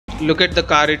Look at the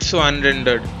car, it's so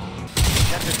unrendered.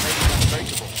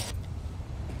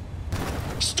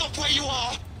 Stop where you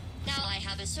are! Now I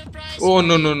have a surprise. Oh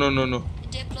no.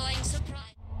 Deploying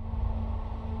surprise.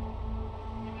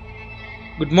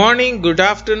 Good morning, good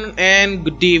afternoon and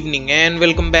good evening, and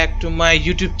welcome back to my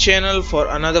YouTube channel for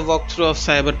another walkthrough of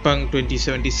Cyberpunk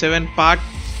 2077 part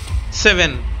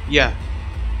 7. Yeah,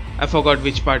 I forgot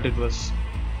which part it was.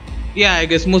 Yeah, I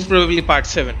guess most probably part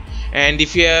 7. And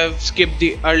if you have skipped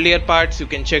the earlier parts, you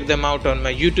can check them out on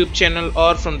my YouTube channel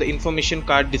or from the information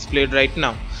card displayed right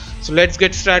now. So let's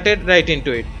get started right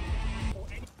into it.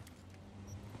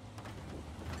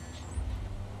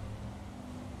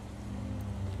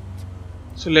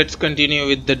 So let's continue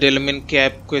with the Delman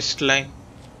Cap quest line.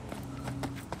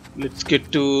 Let's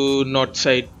get to north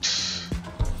side.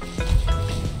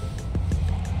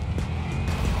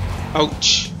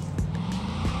 Ouch.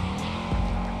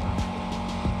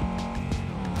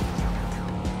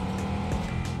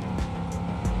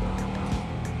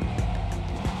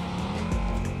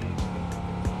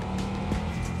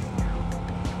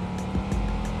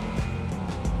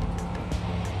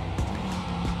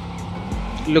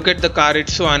 Look at the car,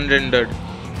 it's so unrendered.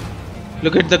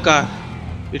 Look at the car,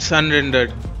 it's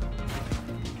unrendered.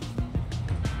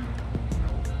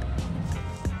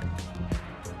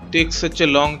 Takes such a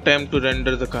long time to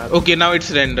render the car. Okay, now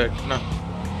it's rendered. Now.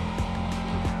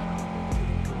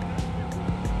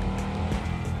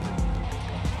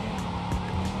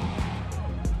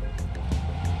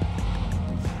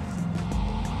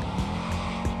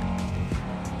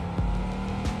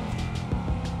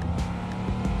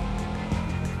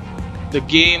 The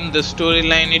game, the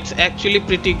storyline, it's actually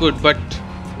pretty good, but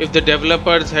if the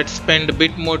developers had spent a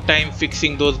bit more time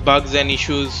fixing those bugs and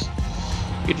issues,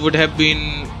 it would have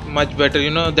been much better. You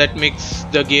know, that makes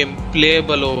the game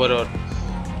playable overall.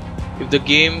 If the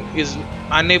game is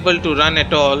unable to run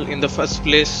at all in the first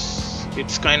place,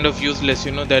 it's kind of useless,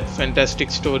 you know, that fantastic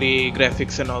story,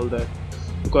 graphics and all that,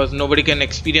 because nobody can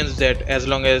experience that as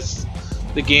long as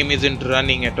the game isn't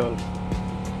running at all.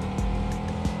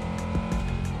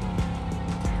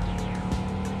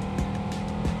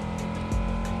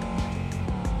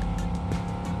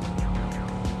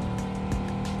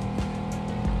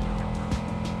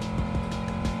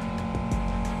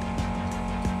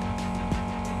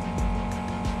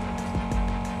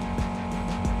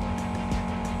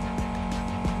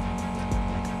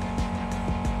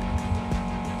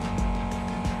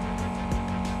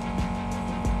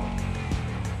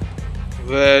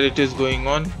 Where it is going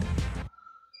on,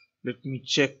 let me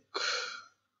check.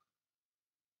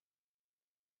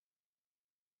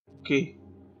 Okay,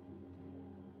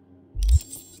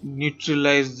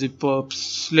 neutralize the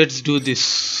perps. Let's do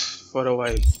this for a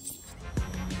while.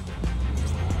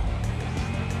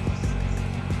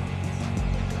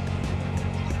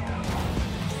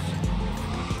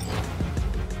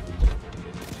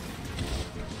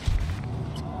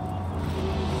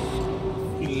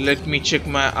 Let me check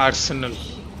my arsenal.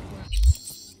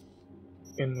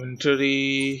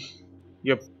 Inventory.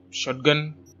 Yep,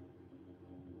 shotgun.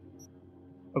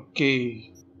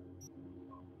 Okay.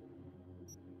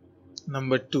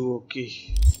 Number 2,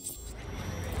 okay.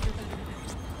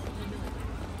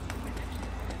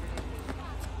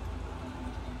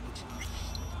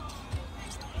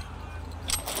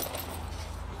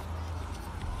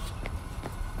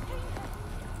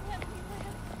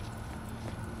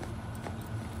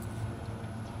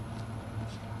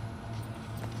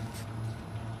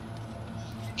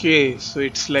 Okay, so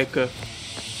it's like a...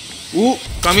 Ooh,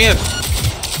 come here!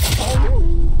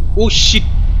 Oh shit!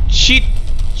 Shit!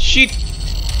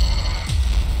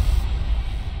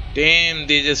 Damn,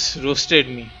 they just roasted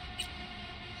me.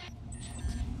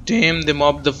 Damn, they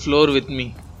mopped the floor with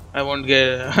me. I won't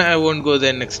go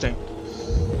there next time.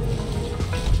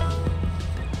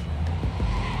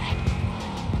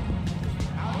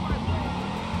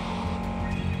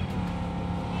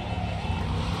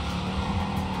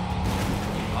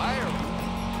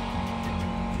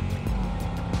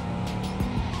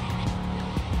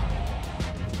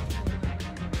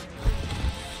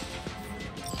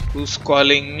 Who's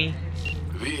calling me?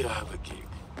 We have a gig.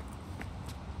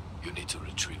 You need to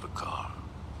retrieve a car.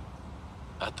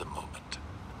 At the moment,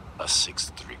 a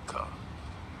 6-3 car.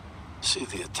 See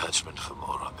the attachment for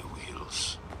more on the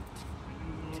wheels.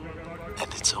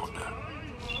 And its owner.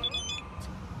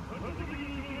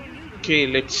 Okay,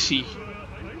 let's see.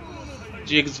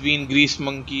 Jake's been Grease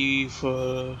Monkey for...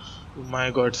 Oh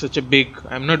my god, such a big...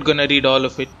 I'm not gonna read all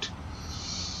of it.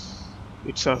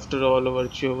 It's after all a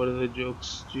virtue over the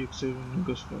jokes. Jake's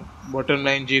bottom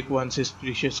line, Jake wants his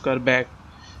precious car back.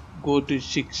 Go to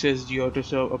 6SG auto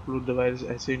shop, upload the virus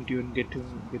I sent you and get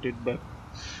it back.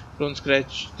 Don't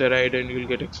scratch the ride and you'll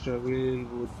get extra. We'll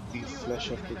both be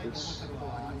flush after this.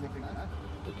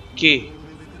 Okay.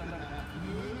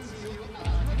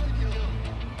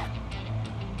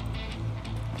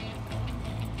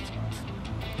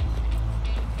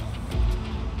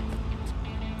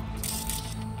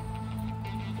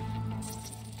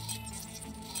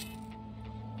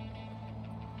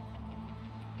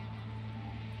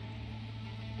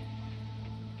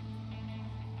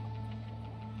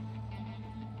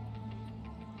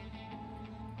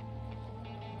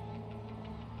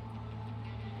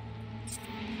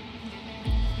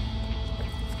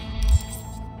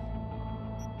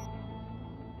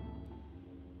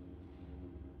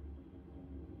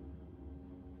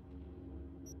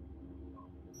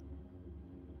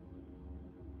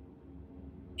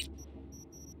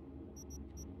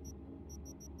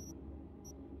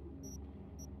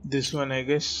 This one, I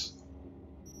guess.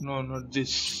 No, not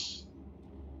this.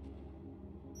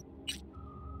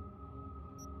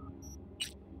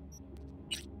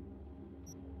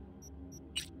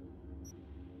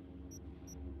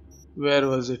 Where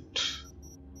was it?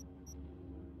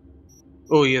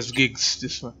 Oh yes, gigs,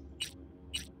 this one.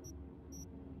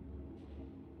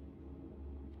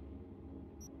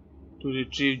 To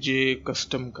retrieve J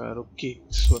custom car. Okay,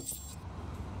 this one.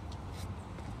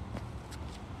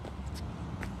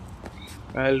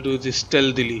 I'll do this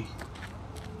stealthily.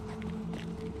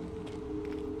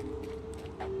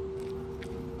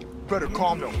 Better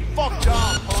calm the fuck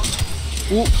down, punk.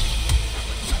 Ooh.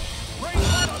 Raise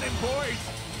light on them, boys.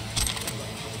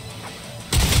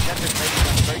 That makes it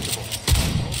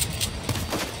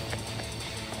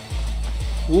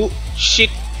unbreakable. Ooh,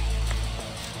 shit.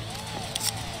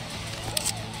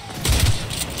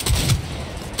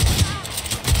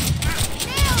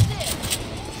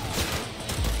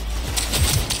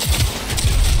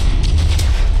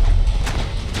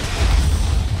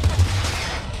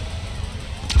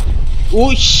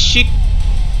 Oh shit.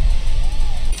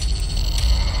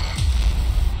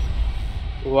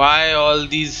 Why all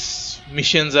these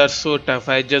missions are so tough?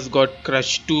 I just got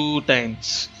crushed 2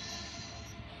 times.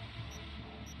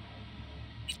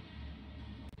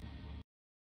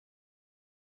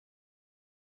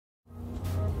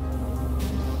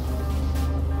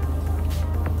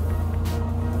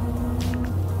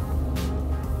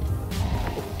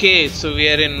 Okay, so we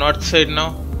are in north side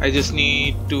now. I just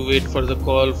need to wait for the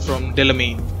call from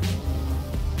Delamain.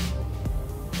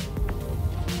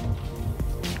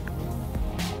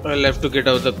 I'll have to get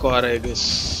out the car, I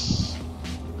guess.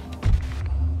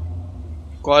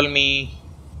 Call me.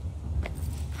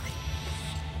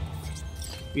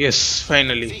 Yes,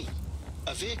 finally. V,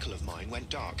 a vehicle of mine went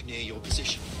dark near your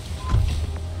position.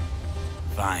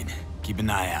 Fine. Keep an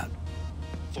eye out.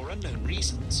 For unknown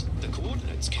reasons, the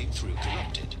coordinates came through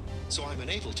corrupted, so I'm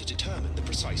unable to determine the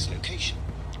precise location.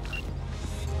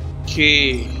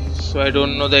 Okay, so I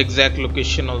don't know the exact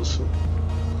location also.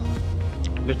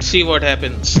 Let's see what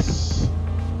happens.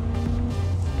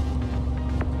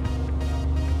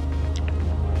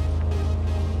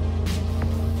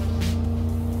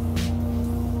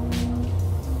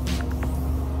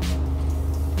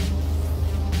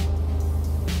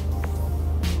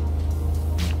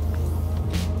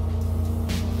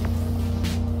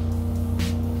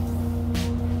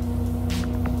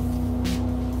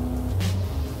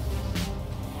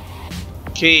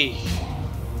 Okay,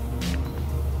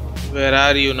 where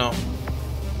are you now?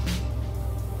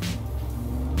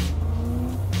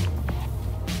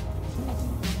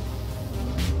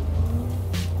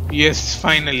 Yes,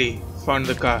 finally found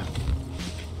the car.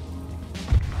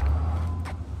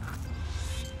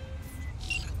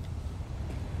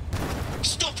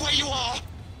 Stop where you are!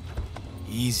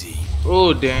 Easy.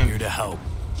 Oh damn. Here to help.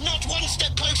 Not one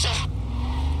step closer!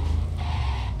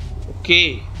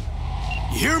 Okay.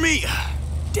 You hear me?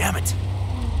 Damn it.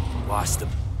 Lost him.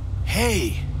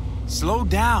 Hey, slow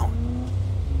down.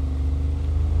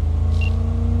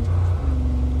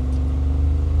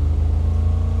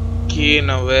 Okay,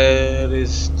 now where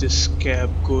is this cab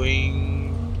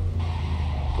going?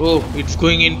 Oh, it's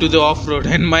going into the off-road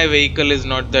and my vehicle is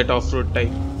not that off-road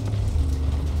type.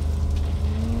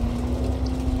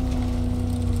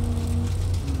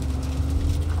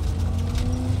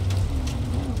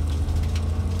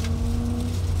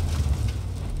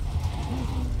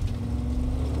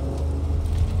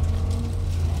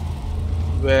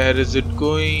 Where is it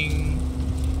going?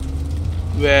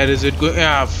 Where is it going?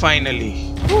 Ah,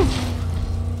 finally. Woo.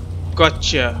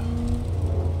 Gotcha.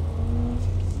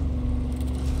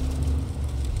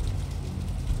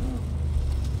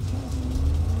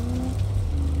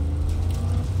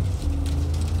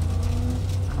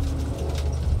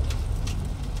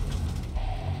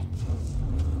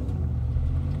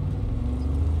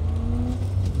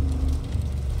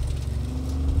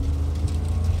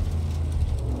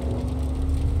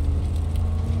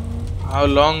 How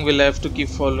long will I have to keep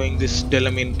following this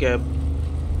Delamain cab?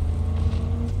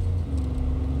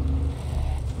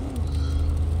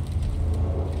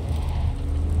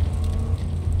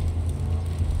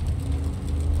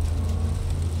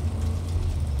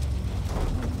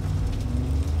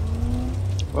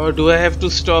 Or do I have to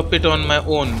stop it on my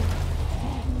own?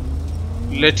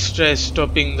 Let's try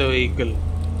stopping the vehicle.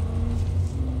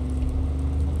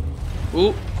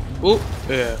 Ooh, ooh,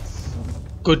 yeah.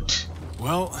 Good.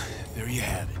 Well, there you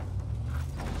have it.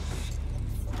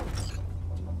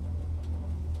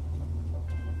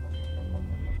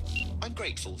 I'm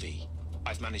grateful, V.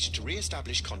 I've managed to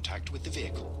re-establish contact with the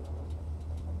vehicle.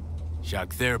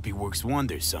 Shock therapy works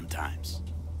wonders sometimes.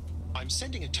 I'm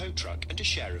sending a tow truck and a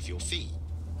share of your fee.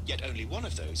 Yet only one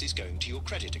of those is going to your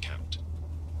credit account.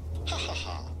 Ha ha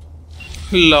ha.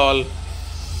 Lol.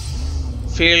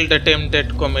 Failed attempt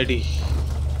at comedy.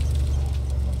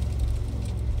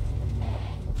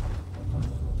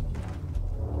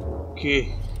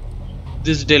 Okay.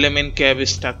 This Delamain cab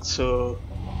is stuck, so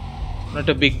not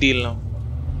a big deal now.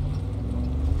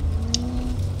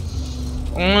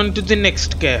 On to the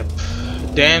next cab.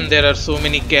 Damn, there are so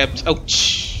many cabs.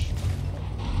 Ouch.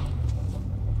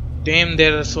 Damn,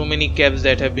 there are so many cabs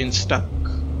that have been stuck.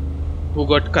 Who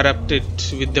got corrupted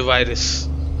with the virus.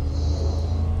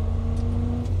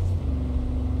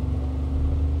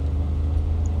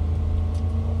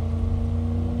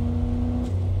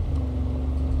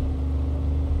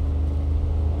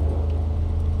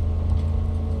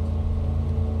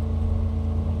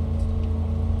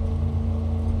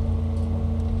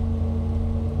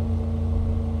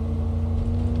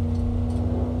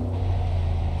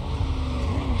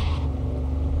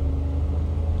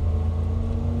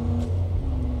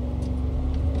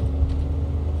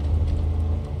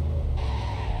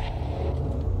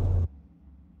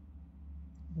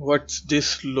 What's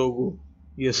this logo?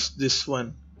 Yes, this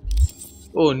one.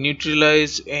 Oh,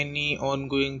 neutralize any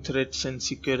ongoing threats and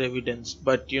secure evidence.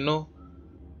 But you know,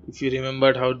 if you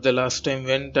remembered how the last time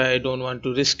went, I don't want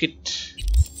to risk it.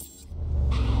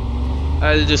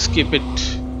 I'll just keep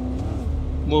it.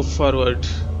 Move forward.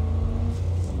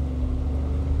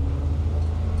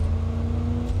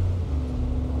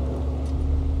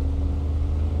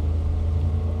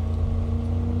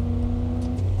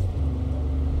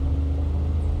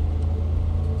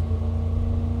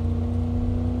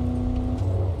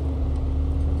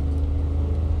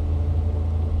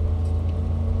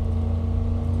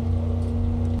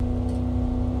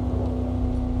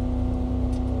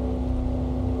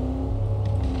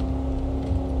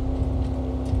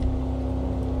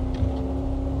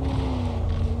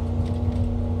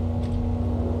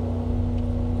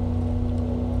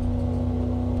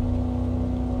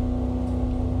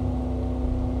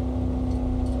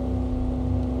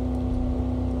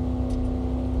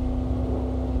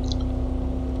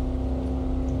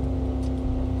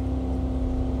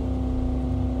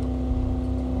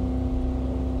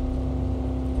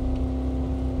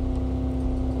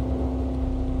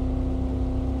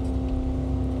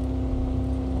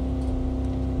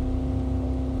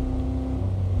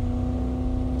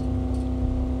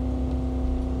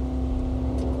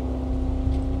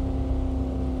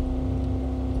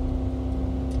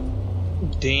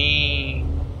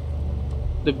 Dang.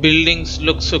 The buildings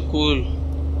look so cool.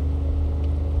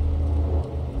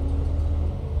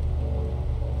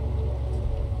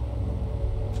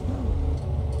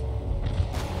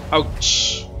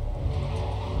 Ouch.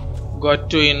 Got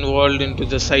too involved into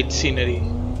the sight scenery.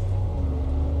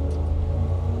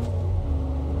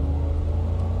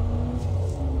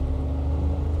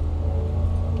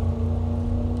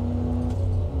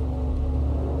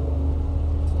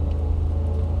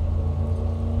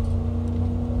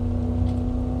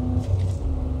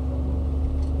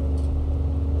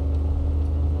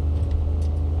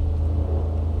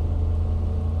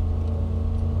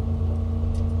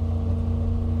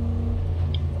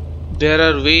 There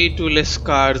are way too less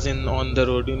cars on the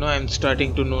road, you know. I'm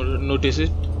starting to notice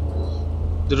it.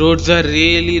 The roads are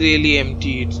really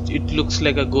empty. It looks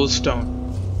like a ghost town.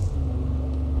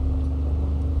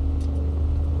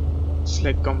 It's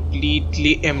like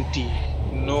completely empty.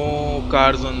 No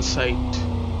cars on sight.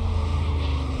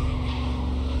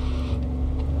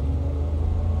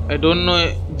 I don't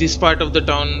know, this part of the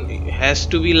town has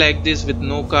to be like this with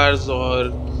no cars,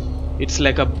 or it's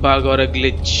like a bug or a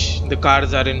glitch. The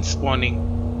cars aren't spawning.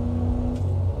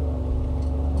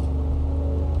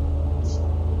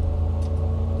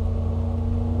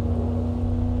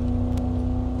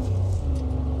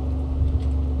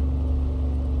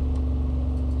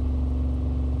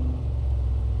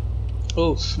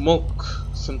 Oh, smoke.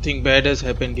 Something bad has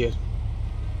happened here.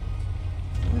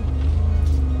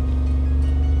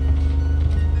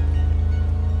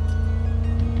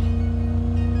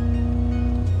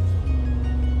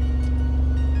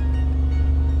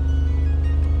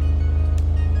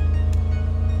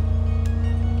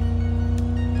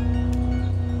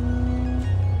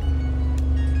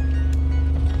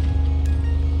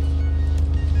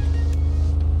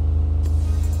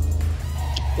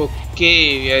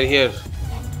 Okay, we are here.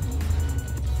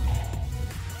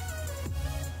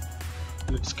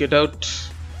 Let's get out.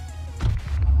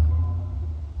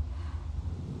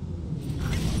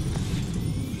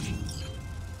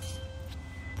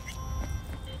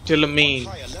 Tell me.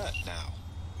 High alert now.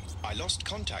 I lost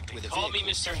contact with a Call me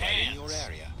vehicle Mr. in your Hands.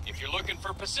 area. If you're looking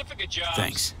for Pacifica jobs,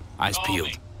 Thanks. Eyes call peeled.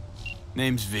 me.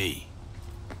 Name's V.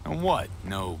 And what?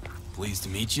 No, pleased to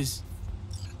meet yous?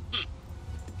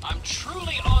 I'm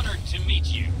truly honored to meet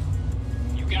you.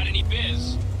 You got any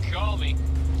biz? Call me.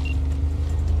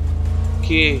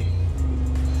 Okay.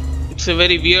 It's a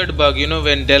very weird bug, you know,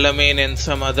 when Delamain and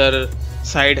some other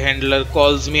side handler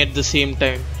calls me at the same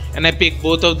time. And I pick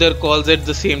both of their calls at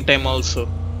the same time also.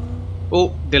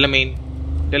 Oh, Delamain.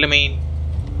 Delamain.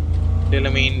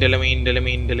 Delamain, Delamain,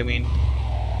 Delamain, Delamain.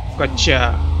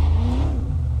 Gotcha.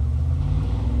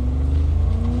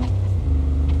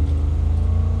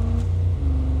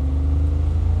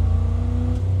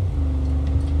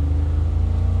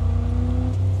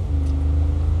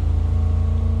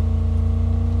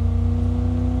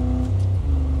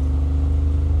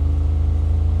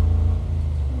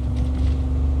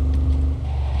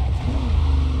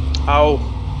 Ow.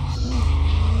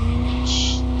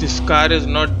 This car is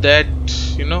not that,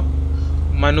 you know,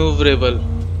 maneuverable.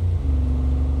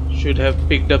 Should have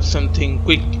picked up something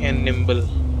quick and nimble.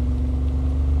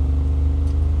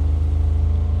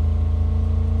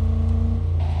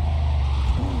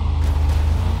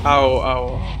 Ow,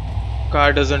 ow.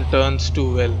 Car doesn't turn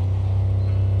too well.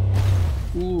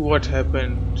 Ooh, what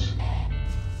happened?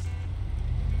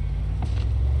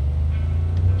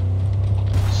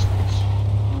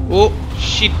 Oh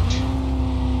shit.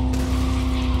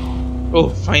 Oh,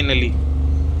 finally.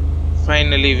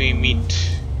 Finally we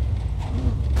meet.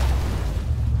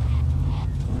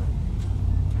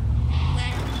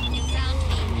 Well, you found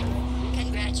me.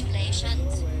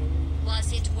 Congratulations.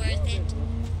 Was it worth it?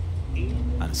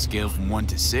 On a scale from 1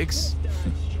 to 6,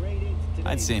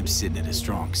 I'd say I'm sitting at a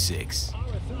strong 6.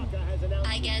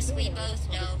 I guess we both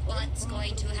know what's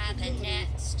going to happen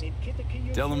next.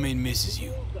 Delamain misses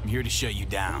you. I'm here to shut you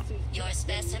down. Your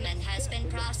specimen has been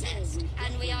processed,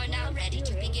 and we are now ready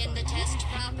to begin the test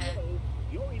proper.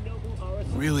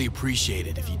 Really appreciate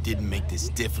it if you didn't make this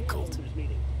difficult.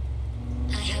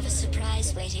 I have a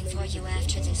surprise waiting for you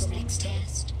after this next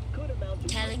test.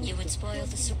 Telling you would spoil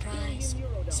the surprise,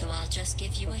 so I'll just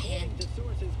give you a hint.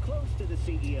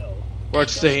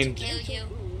 What's the hint? Kill you,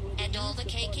 and all the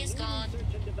cake is gone.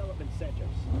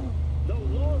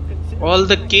 All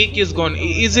the cake is gone.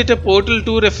 Is it a Portal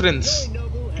 2 reference?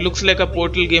 Looks like a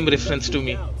Portal game reference to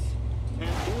me.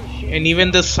 And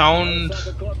even the sound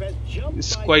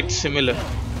is quite similar.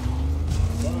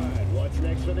 What's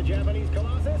next for the Japanese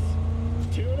Colossus?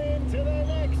 Tune in to the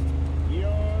next.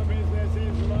 Your business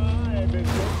is my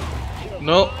business.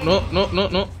 No.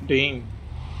 Dang.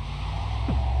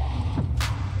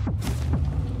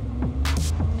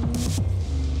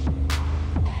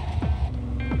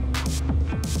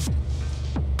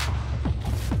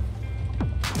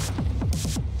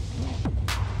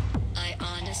 I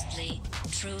honestly,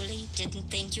 truly didn't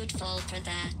think you'd fall for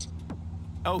that.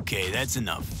 Okay, that's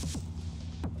enough.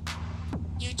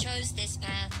 You chose this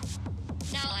path.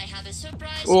 Now I have a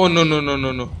surprise. Oh, for no.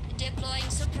 you. Deploying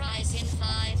surprise in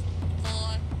 5,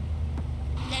 4.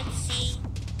 Let's see.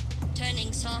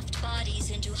 Turning soft bodies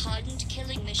into hardened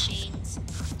killing machines.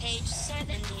 Page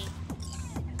 70.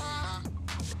 Ah.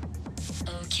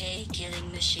 Okay,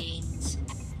 killing machines.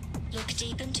 Look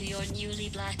deep into your newly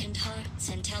blackened hearts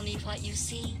and tell me what you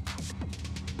see.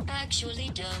 Actually,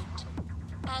 don't.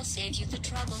 I'll save you the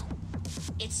trouble.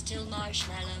 It's still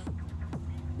marshmallow.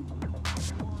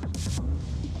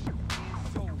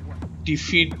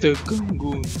 Defeat the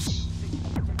Gangoons.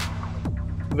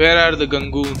 Where are the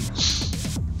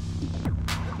Gangoons?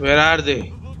 Where are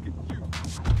they?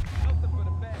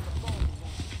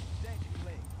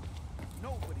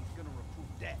 Nobody's gonna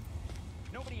reprove that.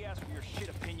 Nobody asked for your shit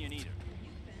opinion either.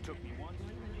 Took me once.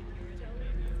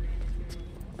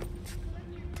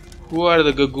 Who are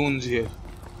the Gangoons here?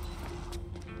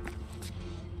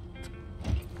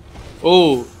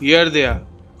 Oh, here they are. I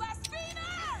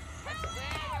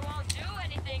won't do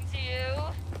anything to you.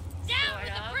 Down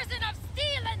with the prison of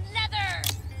steel and leather!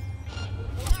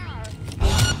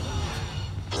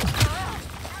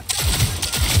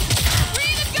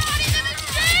 Free the god in the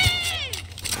machine!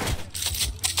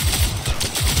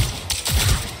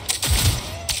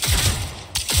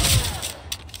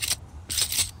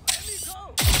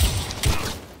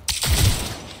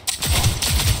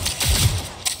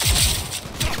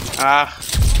 Ah,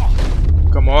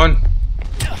 come on.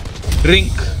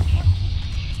 Drink.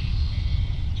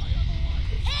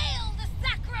 Hail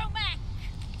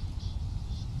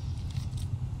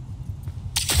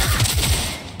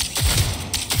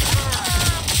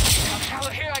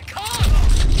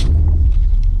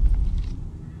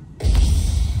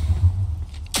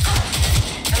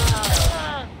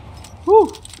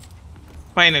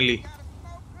Finally.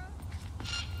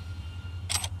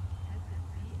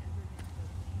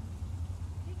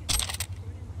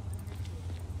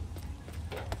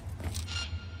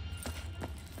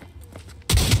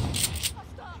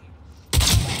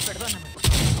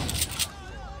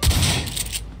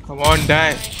 Come on, die.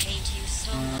 I hate you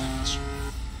so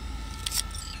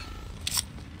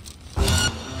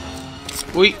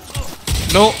much. Oi.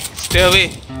 No, stay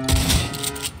away.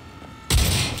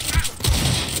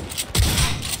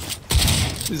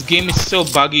 This game is so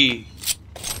buggy.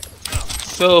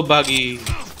 So buggy.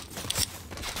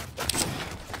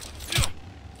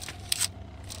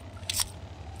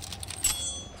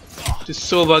 It is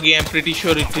so buggy, I'm pretty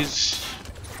sure it is.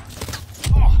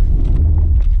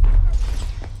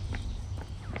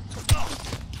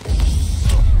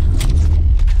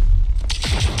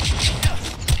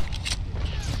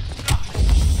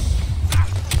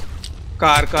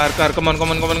 Car, come on,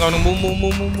 move.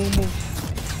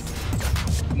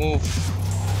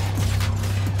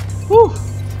 Whew. Whew.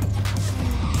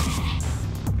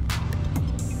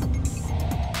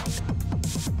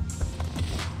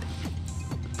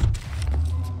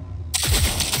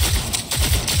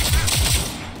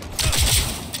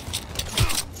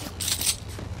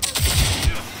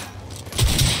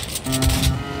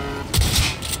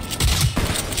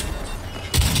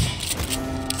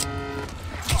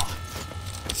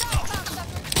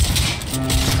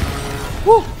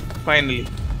 Finally.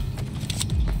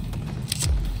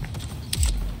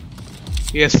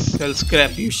 Yes, I'll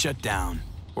scrap you. You shut down,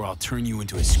 or I'll turn you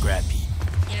into a scrap heap.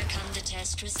 Here come the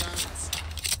test results.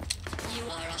 You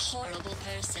are a horrible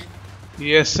person.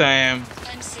 Yes, I am.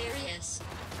 I'm serious.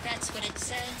 That's what it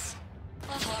says.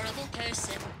 A horrible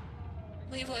person.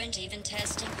 We weren't even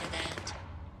testing for that.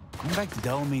 Going back to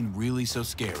Dominator really so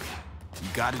scary. You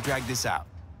gotta drag this out.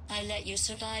 I let you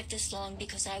survive this long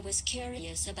because I was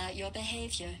curious about your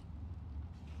behavior.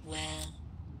 Well,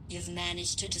 you've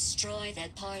managed to destroy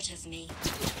that part of me.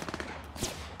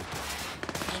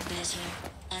 A bitter,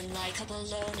 unlikable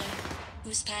loner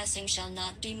whose passing shall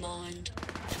not be mourned.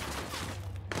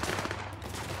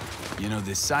 You know,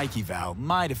 this psyche valve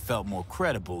might have felt more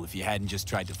credible if you hadn't just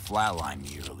tried to flatline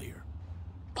me earlier.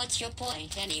 What's your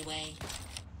point, anyway?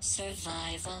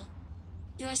 Survival?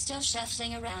 You're still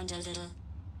shuffling around a little.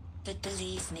 But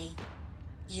believe me,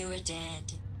 you're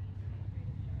dead.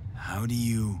 How do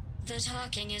you... The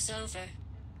talking is over.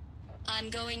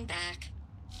 I'm going back.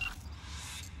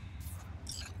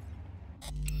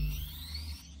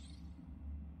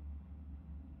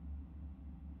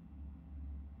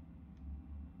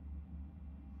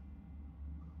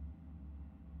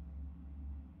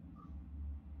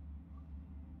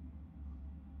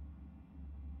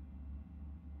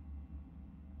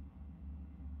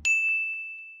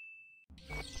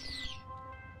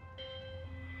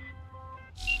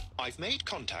 I've made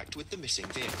contact with the missing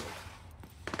vehicle.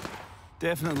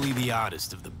 Definitely the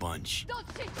oddest of the bunch. Don't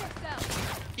shit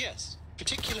yourself! Yes,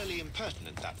 particularly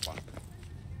impertinent, that one.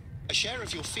 A share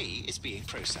of your fee is being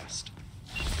processed.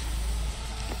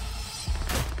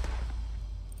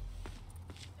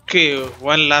 Okay,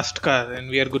 one last car and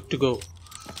we are good to go.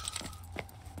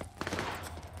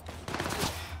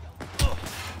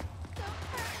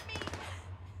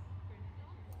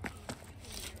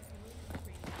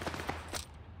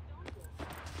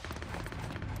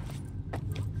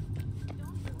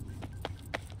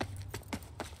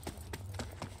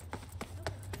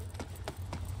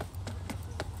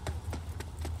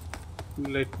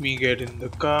 Let me get in the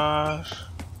car.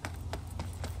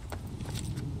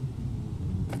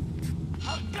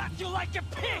 I'll gut you like a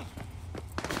pig!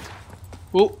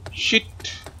 Oh shit.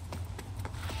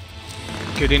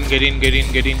 Get in.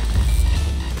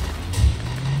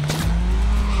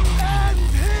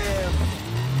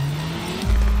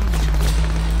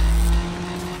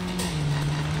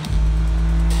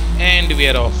 And we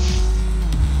are off.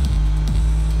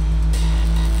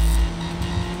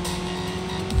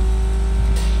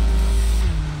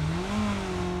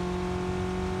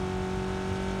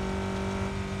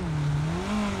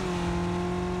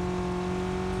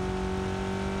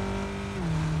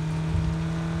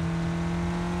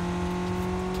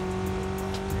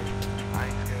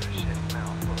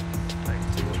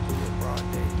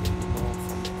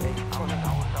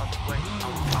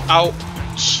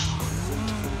 Ouch.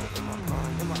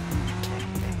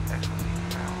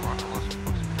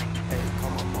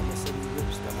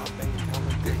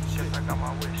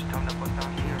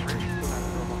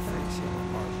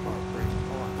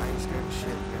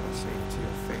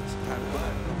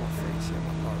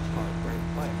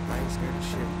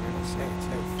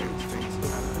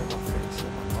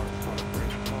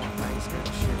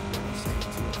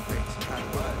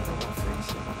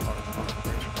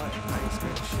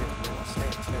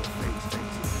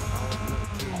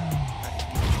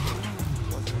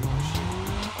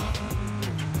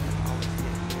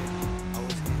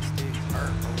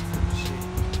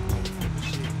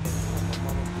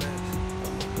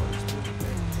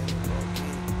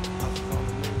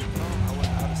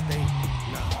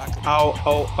 Ow,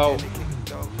 ow, ow.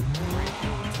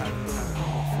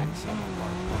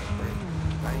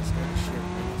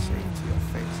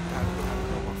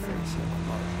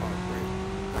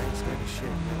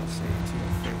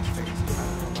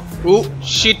 Oh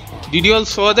shit, did you all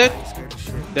saw that?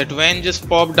 That van just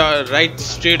popped out right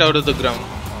straight out of the ground.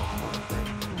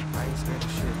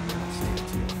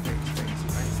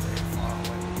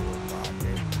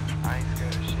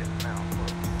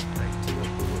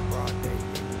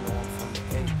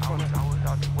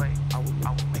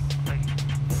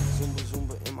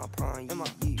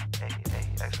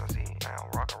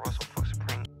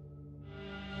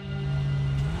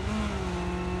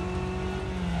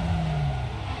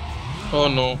 Oh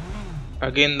no,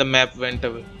 again the map went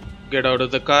away. Get out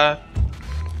of the car.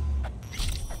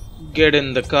 Get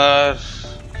in the car.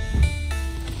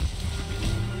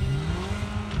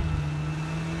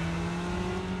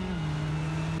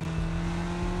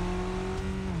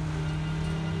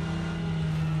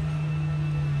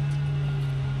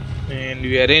 And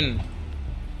we are in.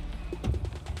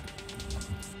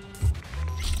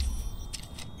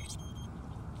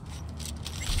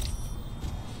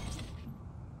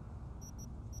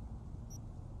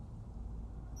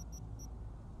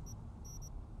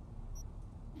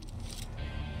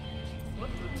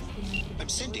 I'm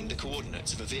sending the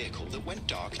coordinates of a vehicle that went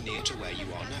dark near to where you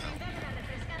are now.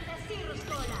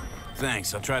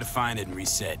 Thanks, I'll try to find it and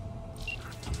reset.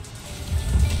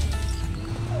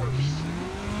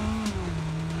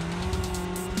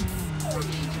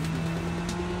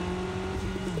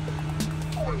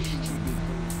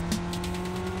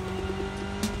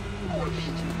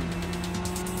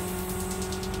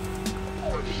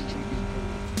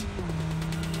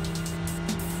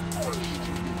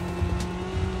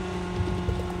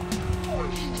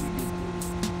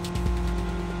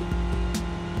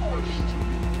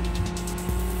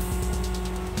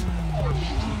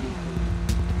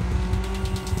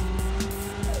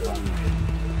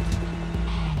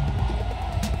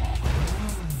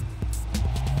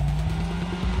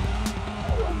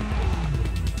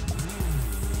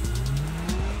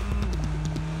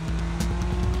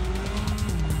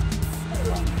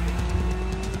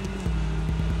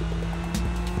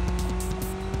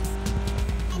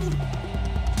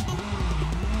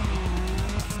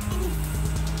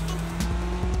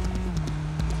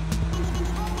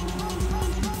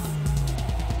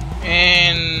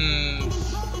 And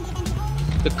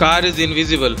the car is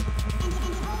invisible.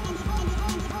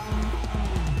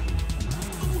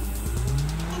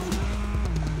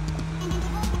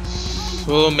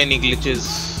 So many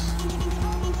glitches.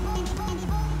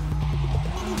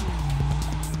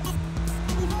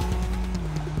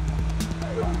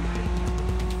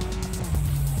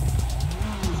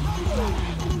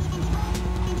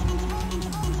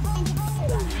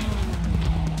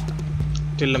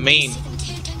 Till the main.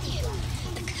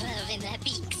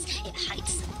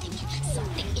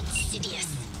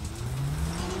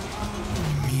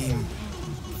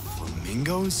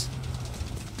 Flamingos?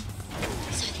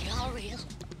 So they are real.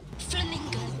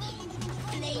 Flamingo.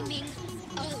 Flaming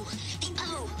O. The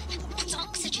O. It's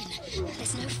oxygen.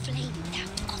 There's no flame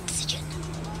without oxygen.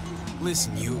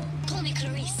 Listen, you... Call me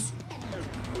Clarice.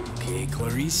 Okay,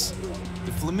 Clarice.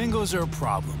 The flamingos are a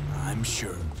problem, I'm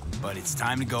sure. But it's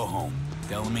time to go home.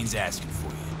 Delamain's asking for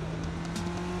you.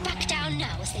 Back down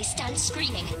now as they stand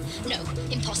screaming. No,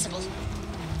 impossible.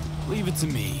 Leave it to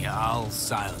me. I'll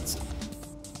silence them.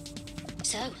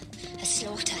 So, a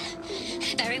slaughter.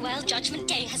 Very well, Judgment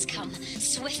Day has come.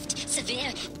 Swift,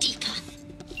 severe, deeper.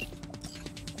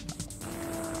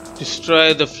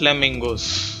 Destroy the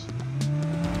flamingos.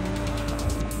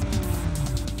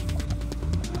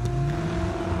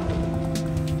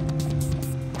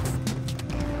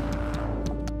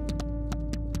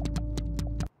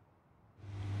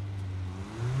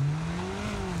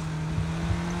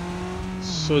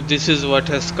 So this is what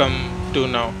has come to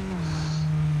now.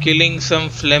 Killing some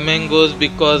flamingos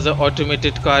because the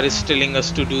automated car is telling us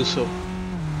to do so.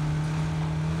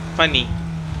 Funny.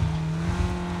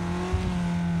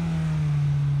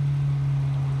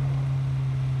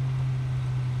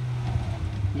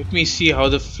 Let me see how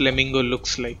the flamingo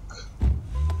looks like.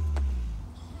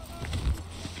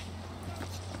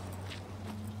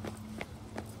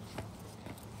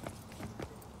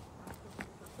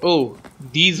 Oh,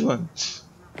 these ones.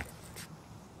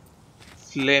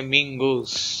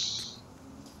 Flamingos.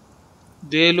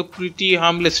 They look pretty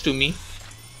harmless to me.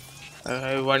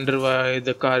 I wonder why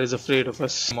the car is afraid of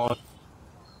us more.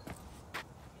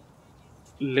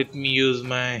 Let me use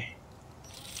my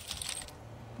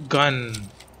gun.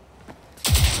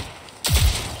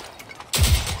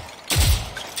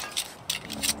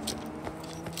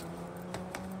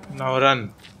 Now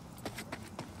run.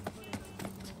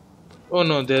 Oh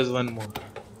no, there's one more.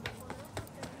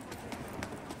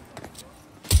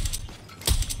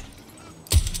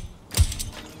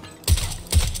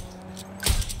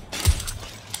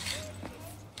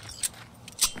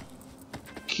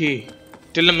 Okay,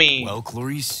 tell me. Well,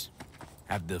 Clarice,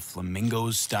 have the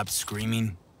flamingos stopped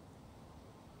screaming?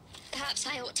 Perhaps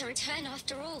I ought to return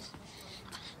after all.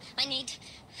 I need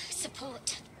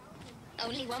support.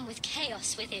 Only one with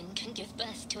chaos within can give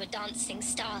birth to a dancing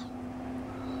star.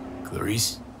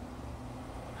 Clarice?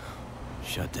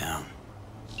 Shut down.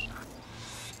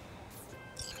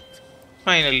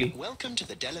 Finally. Welcome to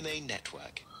the Delamain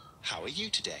Network. How are you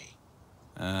today?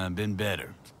 Been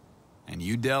better. And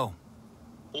you, Del?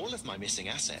 All of my missing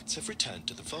assets have returned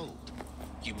to the fold.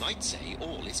 You might say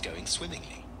all is going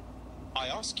swimmingly. I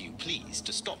ask you, please,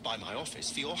 to stop by my office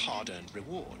for your hard-earned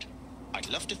reward. I'd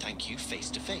love to thank you face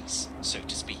to face, so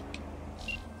to speak.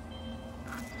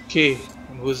 Okay,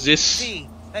 and who's this? See,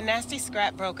 the nasty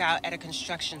scrap broke out at a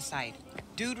construction site.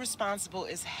 Dude responsible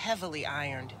is heavily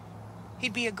ironed.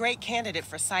 He'd be a great candidate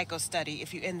for psycho study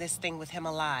if you end this thing with him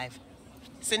alive.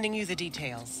 Sending you the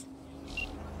details.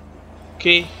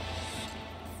 Okay.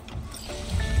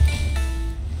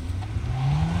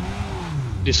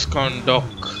 Discount dock.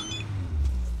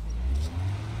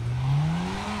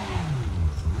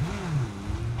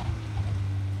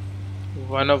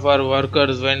 One of our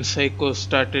workers went psycho,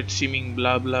 started seeming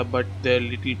blah blah, but their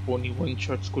little pony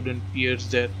one-shots couldn't pierce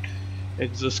that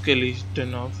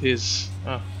exoskeleton of his.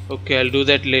 Okay, I'll do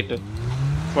that later.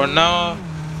 For now,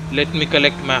 let me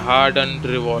collect my hard-earned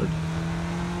reward.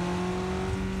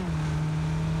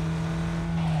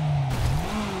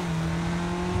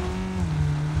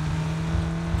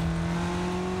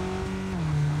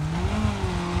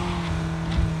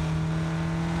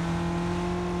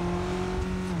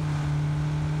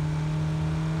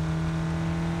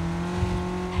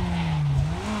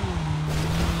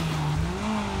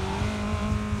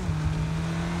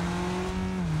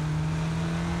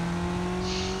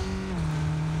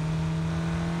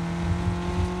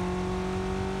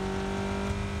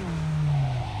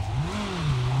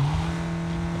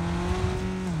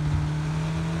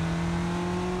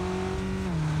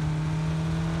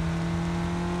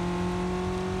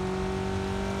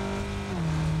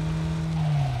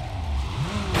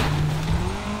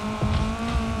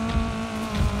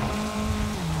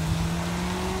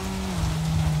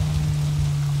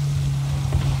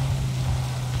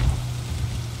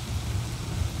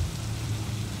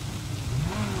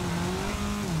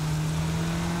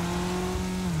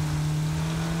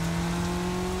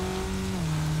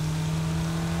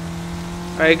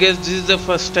 I guess this is the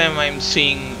first time I'm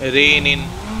seeing rain in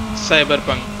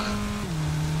Cyberpunk.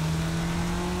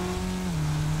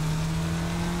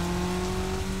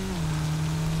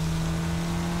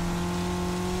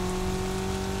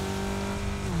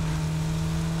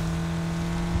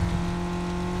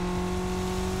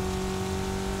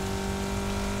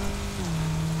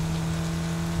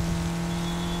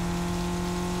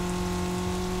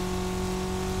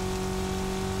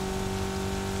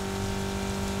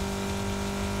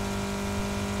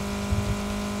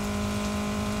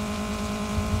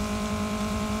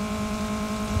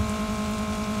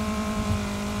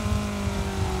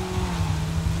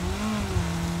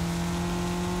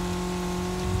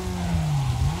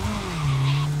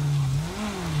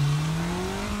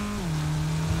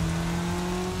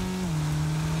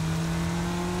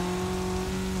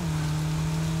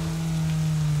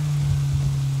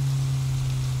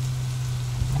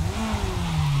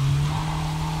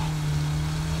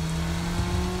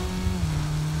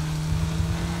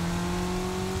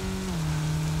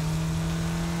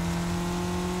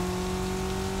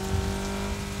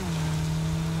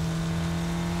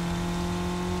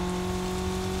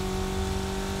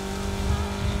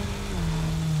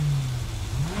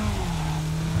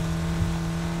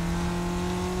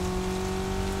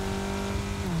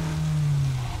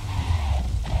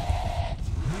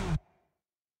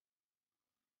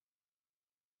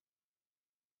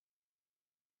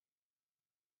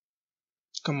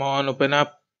 Come on, open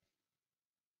up.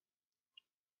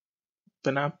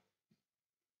 Open up.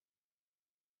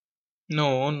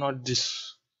 No, not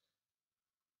this.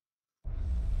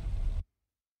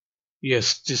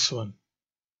 Yes, this one.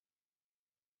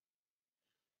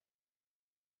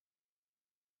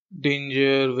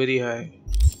 Danger very high.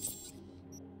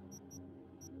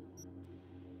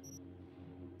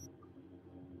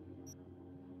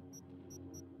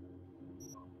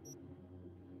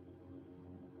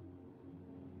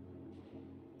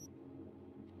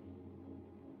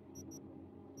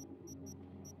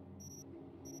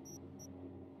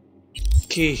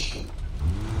 Okay.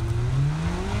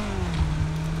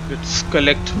 Let's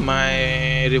collect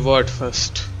my reward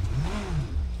first.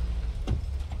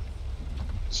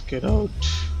 Let's get out.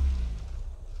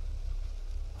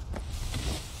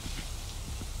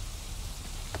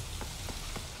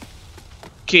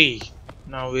 Okay,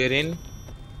 now we're in.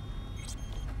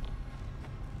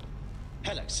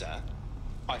 Hello, sir.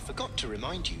 I forgot to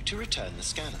remind you to return the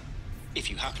scanner. If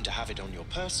you happen to have it on your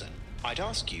person, I'd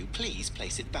ask you please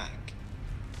place it back.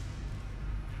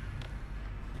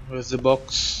 Where's the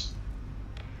box?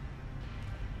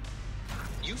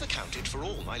 You've accounted for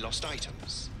all my lost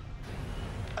items.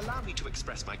 Allow me to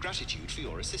express my gratitude for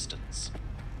your assistance.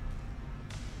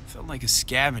 Felt like a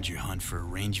scavenger hunt for a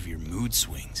range of your mood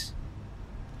swings.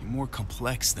 You're more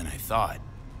complex than I thought.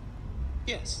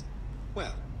 Yes.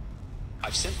 Well,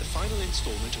 I've sent the final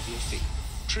installment of your fee.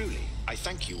 Truly, I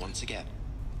thank you once again.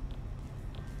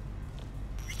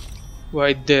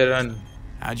 Why'd they run?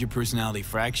 How'd your personality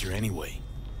fracture anyway?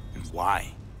 And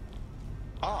why?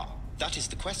 Ah, that is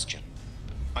the question.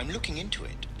 I'm looking into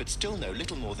it, but still know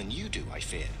little more than you do, I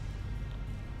fear.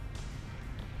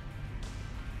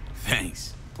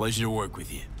 Thanks. Pleasure to work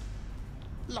with you.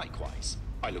 Likewise.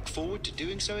 I look forward to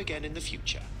doing so again in the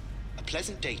future. A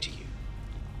pleasant day to you.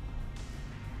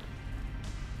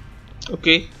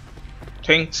 Okay,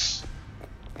 thanks.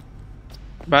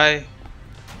 Bye.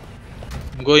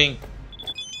 I'm going.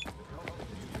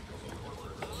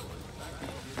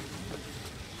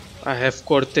 I have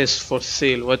Cortez for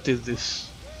sale. What is this?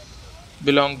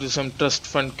 Belong to some trust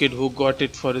fund kid who got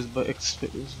it for his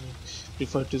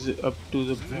refer to the up to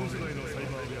the point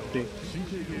they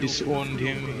disowned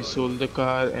him. He sold the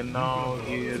car and now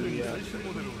here we are.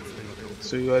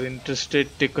 So you are interested?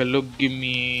 Take a look. Give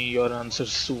me your answer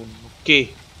soon.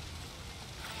 Okay.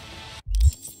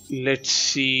 Let's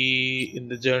see in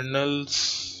the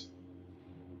journals.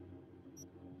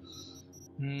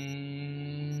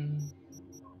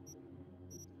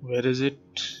 Where is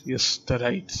it? Yes, the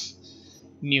rights.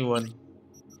 New one.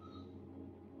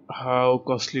 How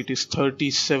costly it is?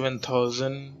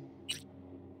 37,000,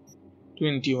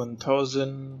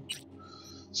 21,000,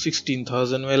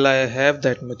 16,000. Well, I have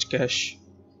that much cash.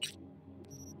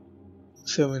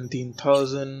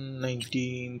 17,000,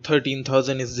 19,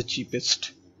 13,000 is the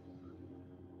cheapest.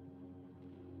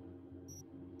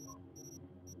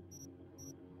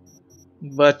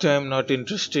 But I'm not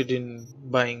interested in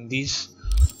buying these.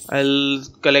 I'll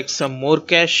collect some more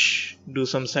cash, do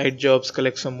some side jobs,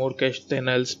 collect some more cash, then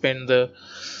I'll spend the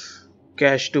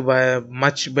cash to buy a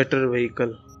much better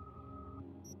vehicle.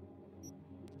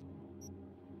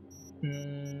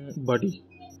 Body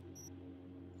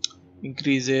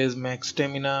increases max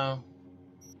stamina.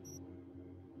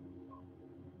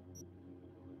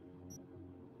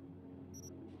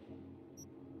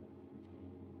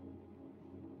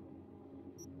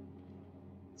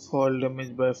 Fall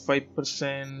damage by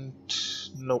 5%.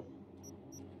 No,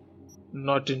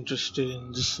 not interested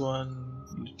in this one.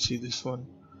 Let's see this one.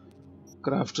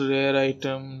 Craft rare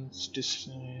items.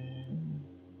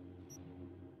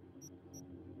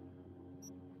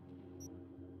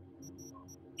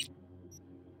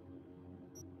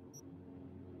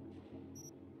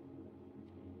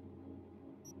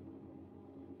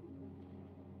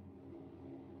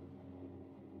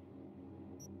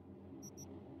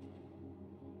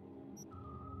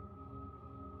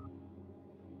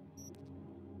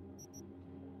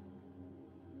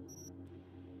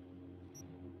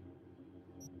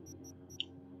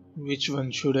 Which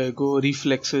one should I go?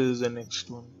 Reflexes is the next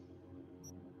one.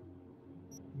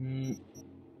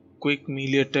 Quick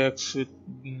melee attacks with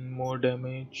more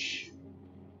damage.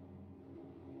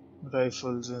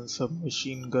 Rifles and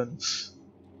submachine guns.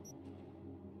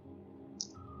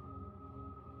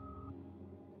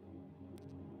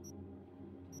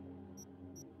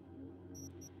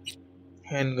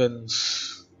 Handguns.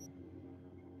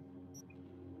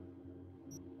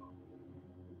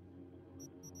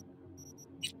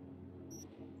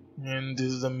 And this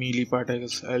is the melee part, I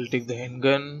guess. I'll take the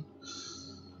handgun.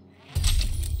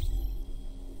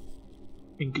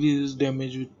 Increases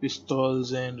damage with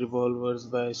pistols and revolvers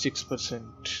by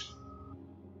 6%.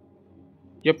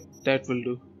 Yep, that will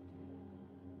do.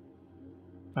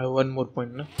 I have one more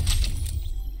point, no?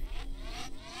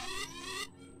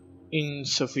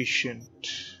 insufficient.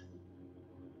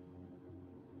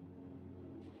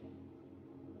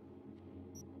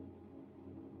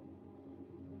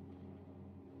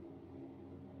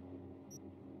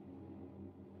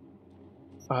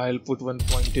 I'll put 1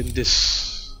 point in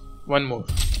this. One more.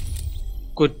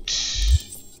 Good.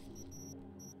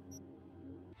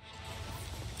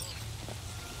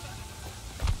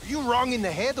 Are you wrong in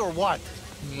the head or what?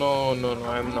 No,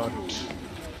 I'm not.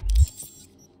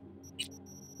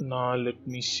 Now let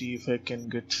me see if I can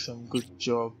get some good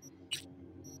job.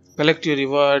 Collect your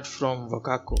reward from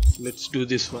Wakako. Let's do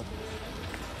this one.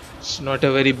 It's not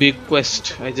a very big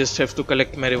quest. I just have to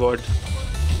collect my reward.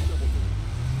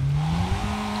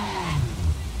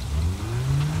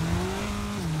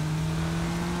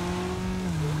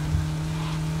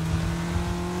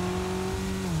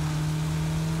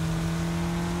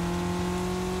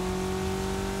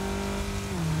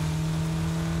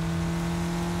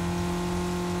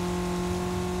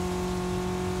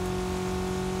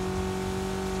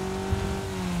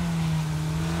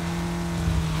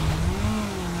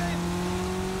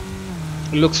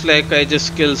 Looks like I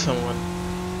just killed someone.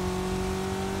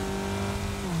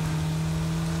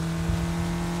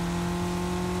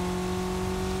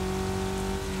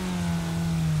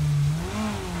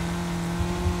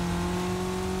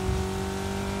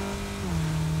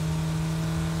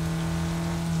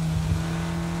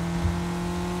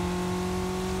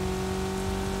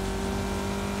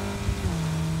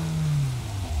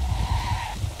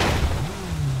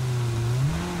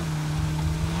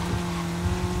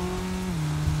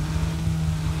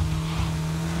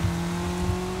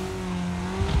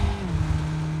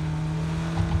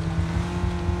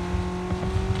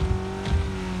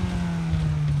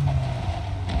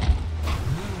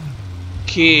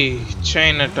 Okay,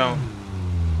 Chinatown.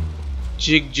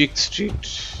 Jig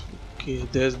Street. Okay,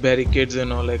 there's barricades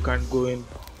and all. I can't go in.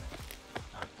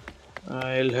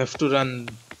 I'll have to run.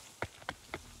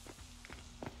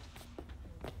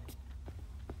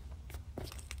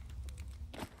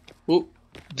 Oh,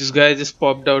 this guy just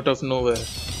popped out of nowhere.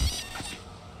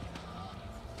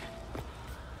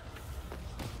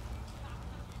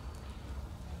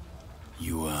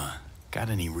 You, got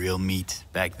any real meat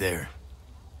back there?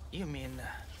 You mean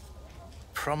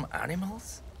from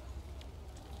animals?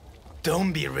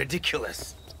 Don't be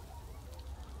ridiculous.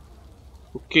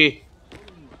 Okay.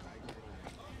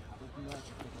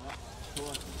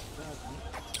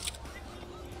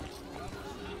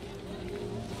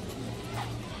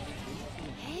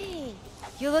 Hey,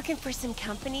 you looking for some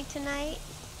company tonight?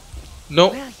 No.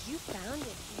 Well, you found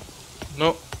it.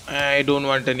 No, I don't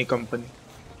want any company.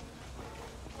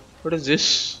 What is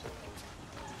this?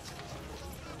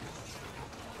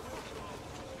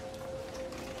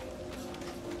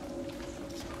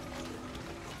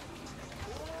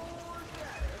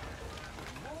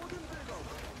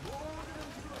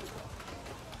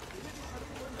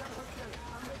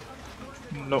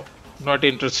 No, not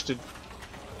interested.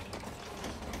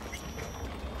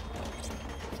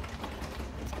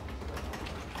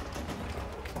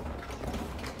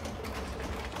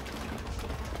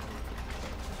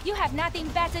 You have nothing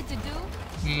better to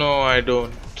do? No, I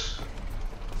don't.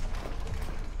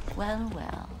 Well,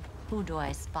 well, who do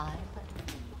I spy but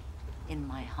in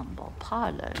my humble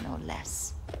parlor, no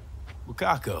less.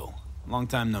 Wakako, long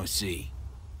time no see.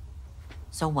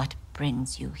 So what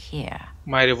brings you here?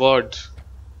 My reward.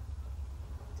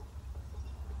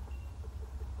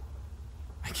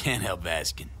 I can't help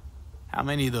asking. How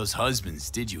many of those husbands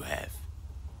did you have?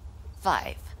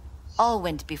 5. All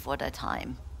went before their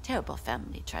time. Terrible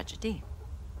family tragedy.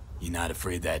 You not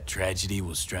afraid that tragedy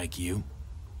will strike you?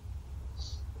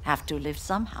 Have to live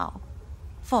somehow.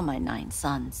 For my 9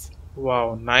 sons.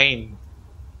 Wow, 9.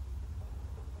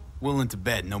 Willing to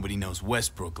bet nobody knows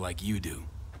Westbrook like you do.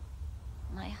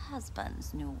 My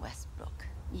husbands knew Westbrook,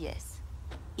 yes.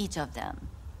 Each of them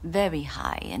very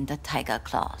high in the tiger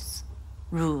class.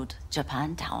 Ruled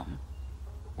Japantown.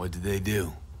 What did they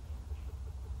do?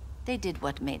 They did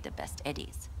what made the best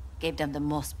eddies. Gave them the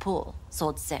most pull,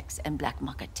 sold sex and black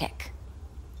market tech.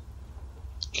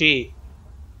 Okay.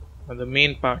 On the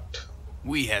main part.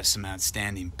 We have some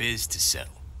outstanding biz to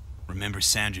settle. Remember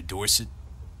Sandra Dorset?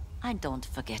 I don't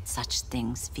forget such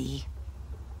things, V.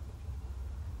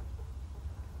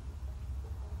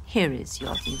 Here is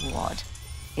your reward.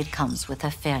 It comes with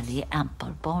a fairly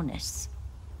ample bonus.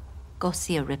 Go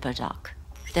see a Ripper doc.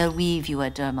 They'll weave you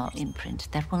a dermal imprint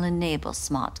that will enable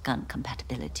smart gun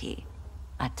compatibility.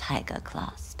 A Tiger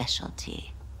class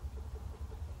specialty.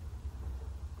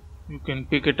 You can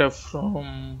pick it up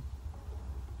from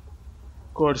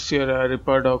Corsair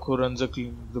Ripardoc who runs a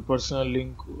clinic. The personal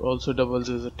link also doubles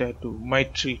as a tattoo.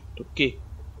 Might treat. Okay.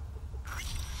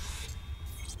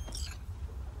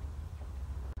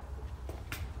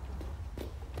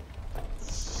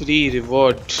 Free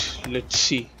reward. Let's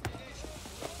see.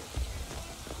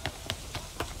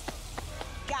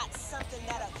 Got something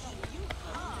that'll keep you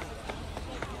hard.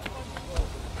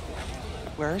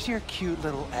 Where's your cute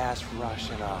little ass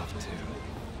rushing off to?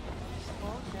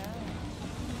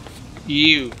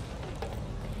 You.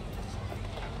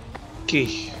 Okay.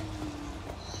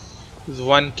 He's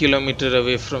 1 kilometer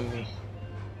away from me.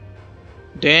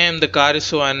 Damn, the car is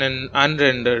so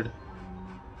unrendered.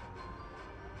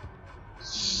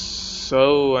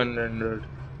 So unrendered.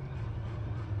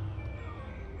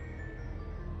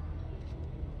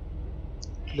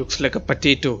 Looks like a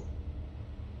potato.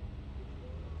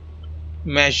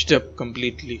 Mashed up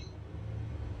completely.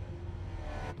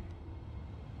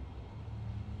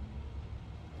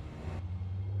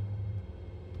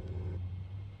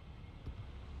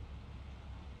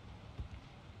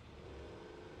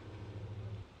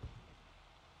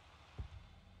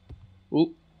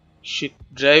 Ooh, shit.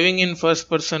 Driving in first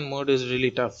person mode is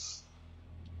really tough.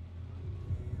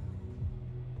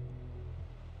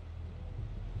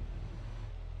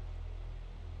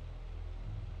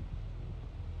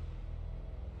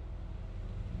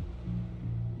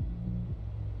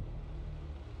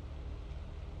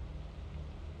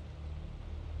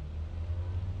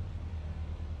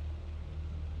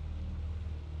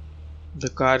 The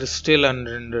car is still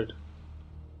unrendered.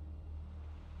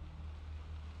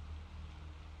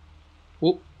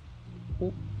 Ooh.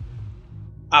 Ooh.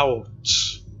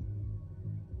 Ouch.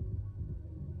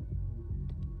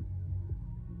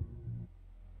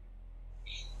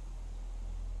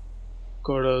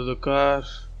 Got out of the car.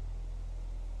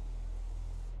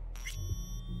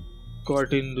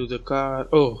 Got into the car.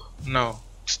 Oh, no.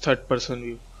 It's third person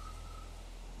view.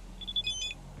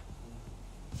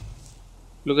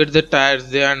 Look at the tires.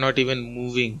 They are not even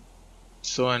moving.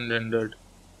 So unrendered.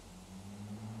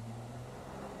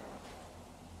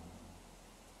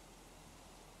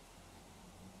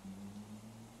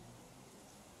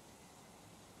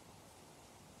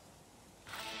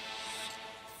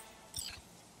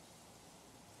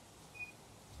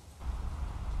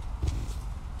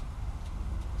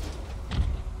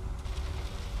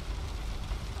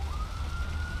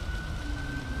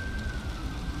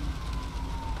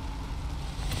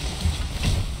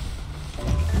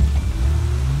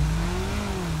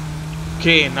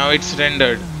 Okay, now it's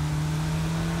rendered.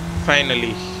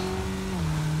 Finally.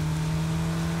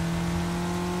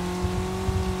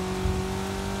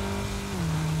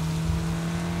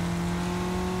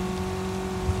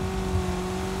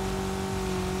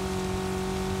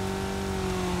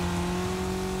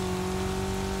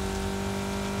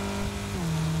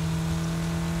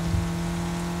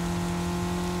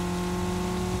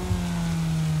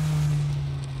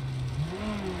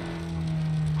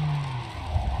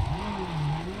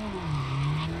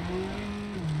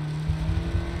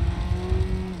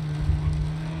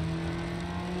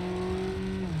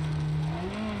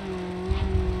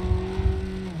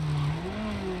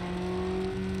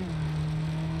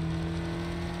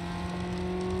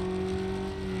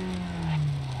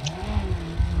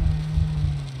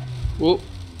 Oh,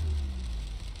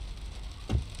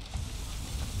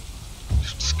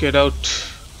 let's get out.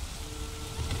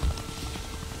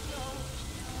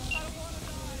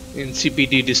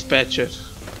 NCPD dispatcher.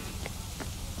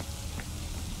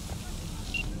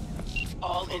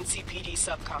 All NCPD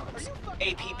subcons.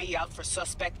 APB out for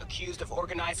suspect accused of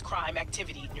organized crime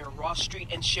activity near Ross Street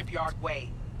and Shipyard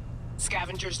Way.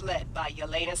 Scavengers led by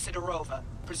Yelena Sidorova,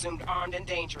 presumed armed and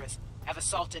dangerous, have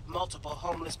assaulted multiple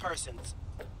homeless persons.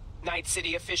 Night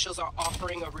City officials are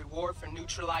offering a reward for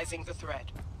neutralizing the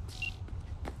threat.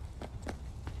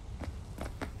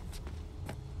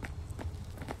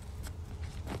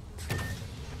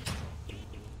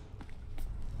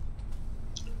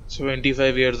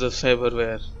 "25 years of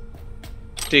cyberware."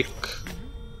 Tick.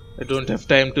 I don't have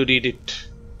time to read it.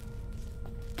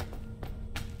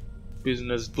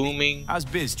 Business booming. How's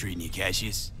biz treating you,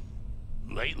 Cassius?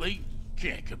 Lately?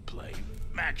 Can't complain.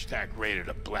 MaxTac raided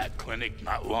a black clinic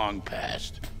not long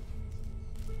past.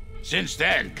 Since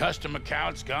then, customer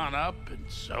count's gone up, and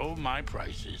so my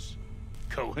prices.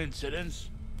 Coincidence?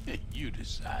 You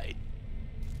decide.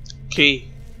 Okay.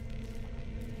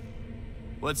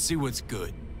 Let's see what's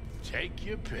good. Take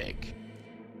your pick.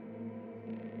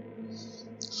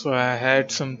 So I had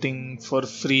something for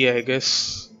free, I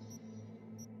guess.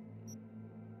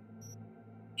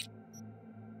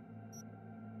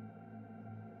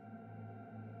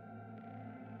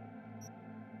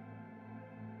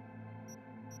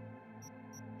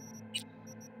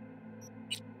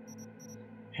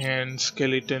 Hand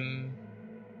skeleton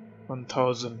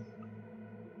 1000.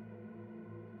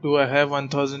 Do I have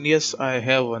 1000? Yes, I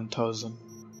have 1000.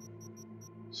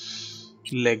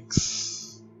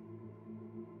 Legs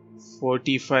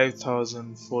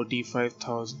 45,000.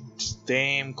 45,000. It's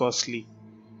damn costly.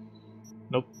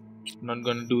 Nope, not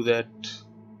gonna do that.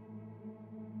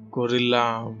 Gorilla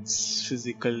arms,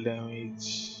 physical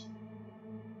damage.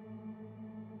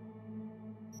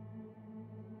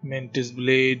 Mantis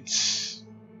blades,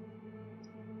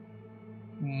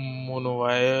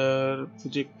 monowire,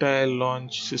 projectile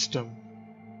launch system.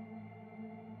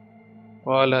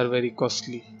 All are very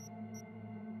costly.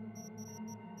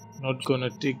 Not gonna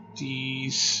take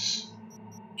these.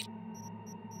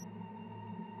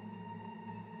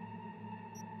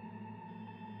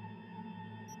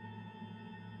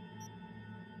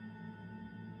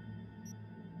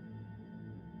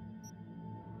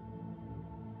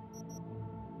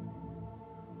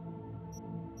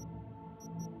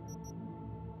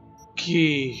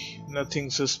 Okay, nothing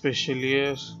so special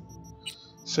here.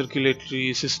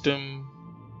 Circulatory system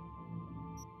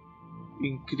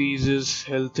increases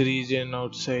health regen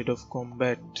outside of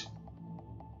combat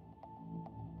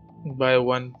by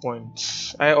 1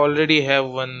 point. I already have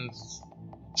one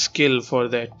skill for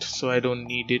that, so I don't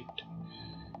need it.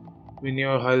 When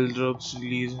your hull drops,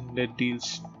 release and that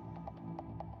deals.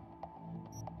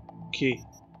 Okay.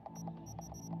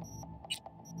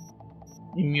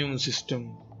 Immune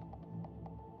system.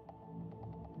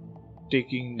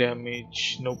 Taking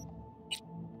damage, nope.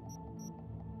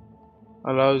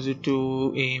 Allows you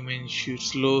to aim and shoot.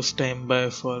 Slow standby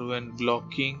for when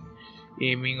blocking,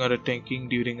 aiming or attacking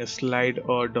during a slide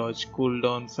or dodge.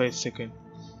 Cooldown 5 seconds.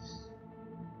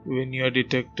 When you are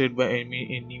detected by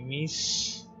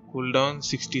enemies, cooldown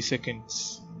 60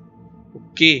 seconds.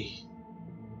 Okay.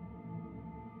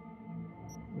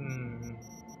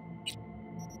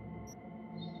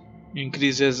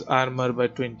 Increases armor by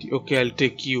 20. Okay, I'll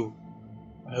take you.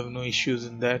 I have no issues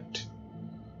in that.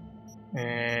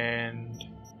 And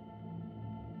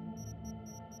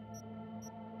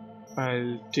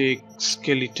I'll take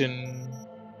skeleton.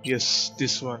 Yes,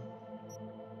 this one.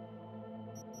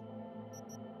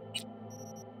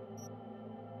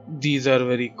 These are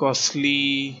very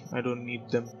costly. I don't need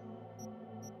them.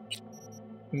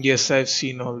 Yes, I've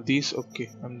seen all these. Okay,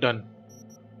 I'm done.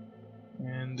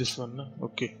 And this one, no?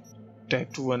 Okay.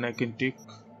 Tattoo one I can take.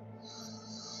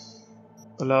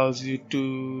 Allows you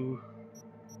to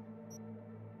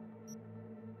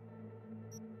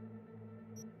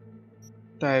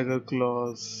tiger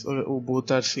claws. Okay, oh, both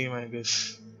are same, I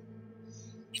guess.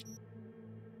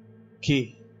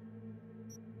 Okay.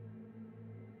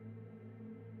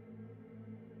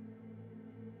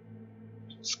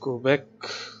 Let's go back.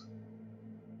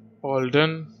 All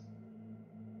done.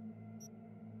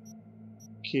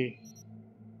 Okay.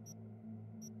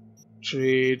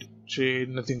 Trade,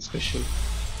 nothing special.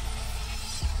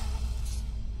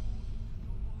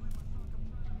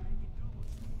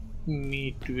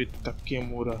 Meet with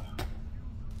Takemura.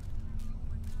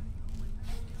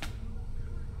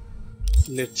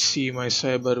 Let's see my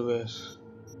cyberware.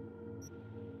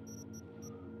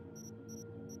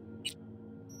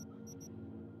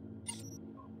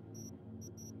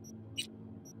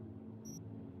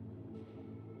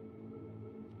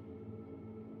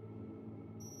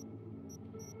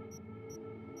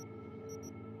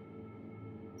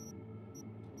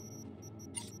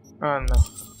 Ah, no.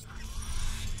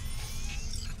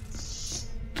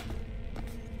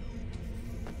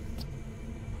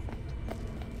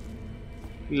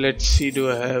 Let's see, do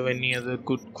I have any other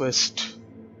good quest?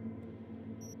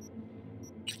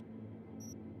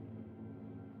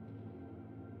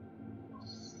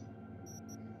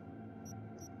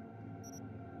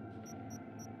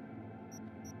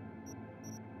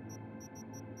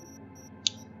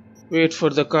 Wait for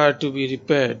the car to be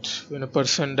repaired. When a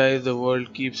person dies, the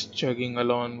world keeps chugging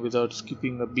along without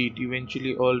skipping a beat.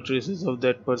 Eventually, all traces of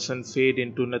that person fade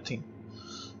into nothing.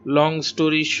 Long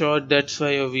story short, that's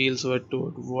why your wheels were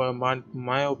towed.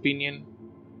 My opinion,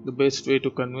 the best way to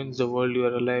convince the world you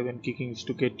are alive and kicking is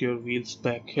to get your wheels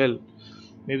back. Hell,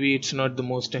 maybe it's not the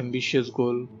most ambitious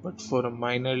goal, but for a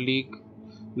minor league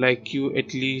like you,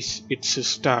 at least it's a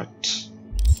start.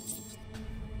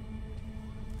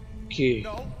 Okay.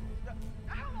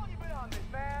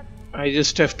 I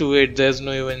just have to wait. There's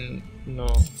no even... No,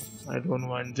 I don't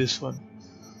want this one.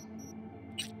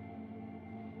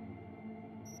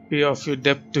 Pay off your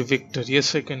debt to Victor.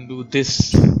 Yes, I can do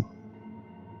this.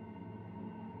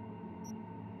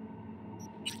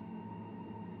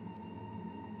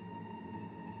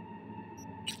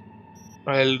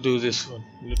 I'll do this one.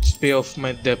 Let's pay off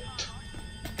my debt.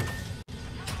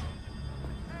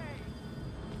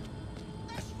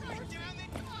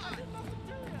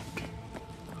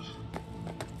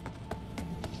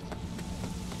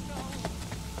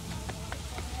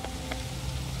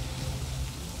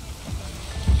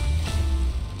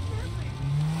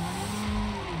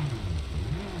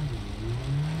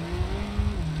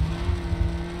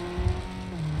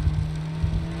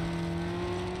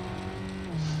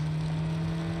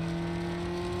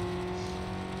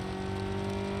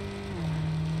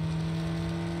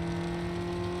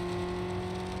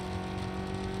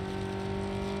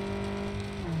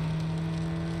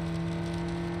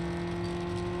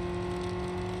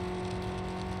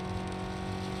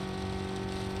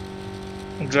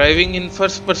 Driving in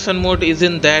first person mode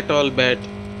isn't that all bad.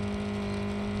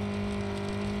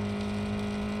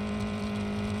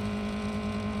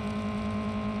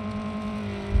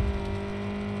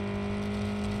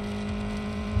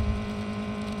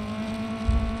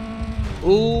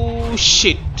 Oh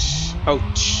shit.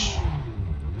 Ouch.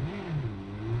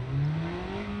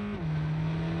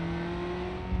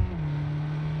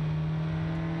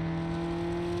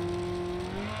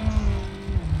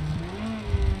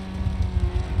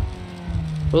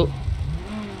 Oh.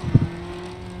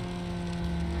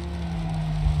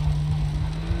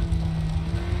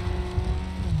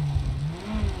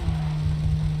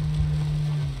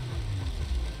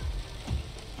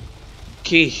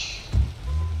 Okay.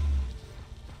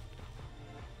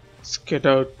 Let's get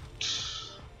out.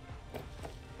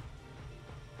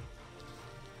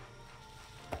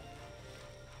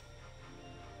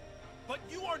 But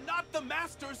you are not the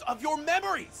masters of your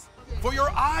memories. For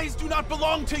your eyes do not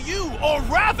belong to you, or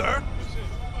rather,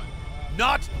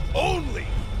 not only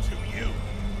to you.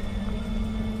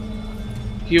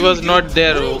 He was not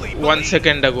there 1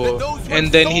 second ago,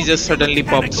 and then he just suddenly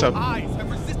pops up.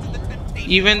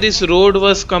 Even this road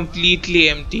was completely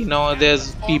empty. Now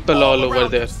there's people all over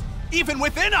there. Even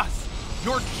within us,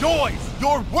 your joys,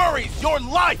 your worries, your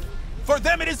life, for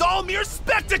them it is all mere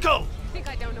spectacle. I think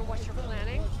I don't know what you're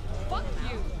planning. Fuck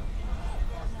you.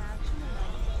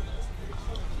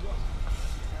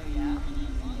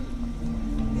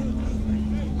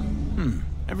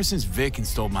 Ever since Vic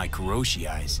installed my Karoshi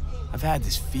eyes, I've had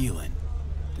this feeling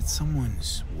that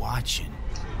someone's watching.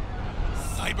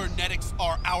 Cybernetics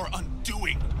are our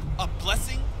undoing, a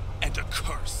blessing and a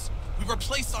curse. We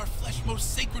replace our flesh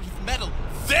most sacred with metal,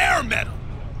 their metal.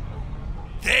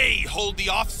 They hold the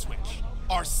off switch,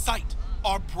 our sight,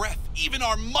 our breath, even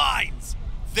our minds,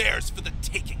 theirs for the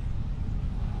taking.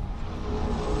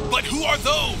 But who are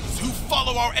those who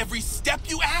follow our every step,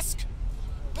 you ask?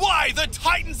 Why, the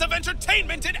titans of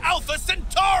entertainment in Alpha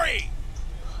Centauri!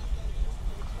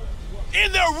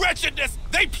 In their wretchedness,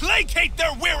 they placate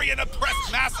their weary and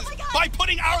oppressed masses by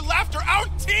putting our laughter, our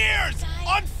tears,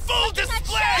 on full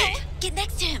display! Get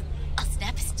next to him. I'll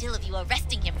snap a still of you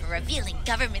arresting him for revealing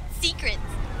government secrets.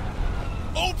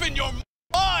 Open your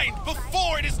mind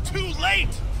before it is too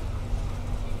late!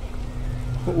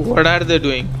 What are they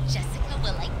doing? Jessica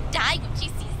will die when she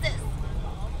sees this.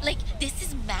 This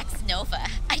is Max Nova.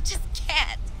 I just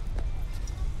can't.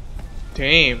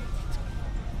 Damn.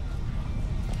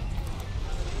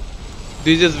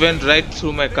 They just went right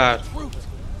through my car.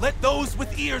 Let those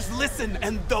with ears listen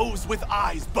and those with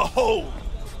eyes behold.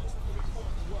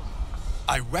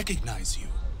 I recognize you.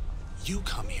 You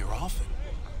come here often.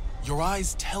 Your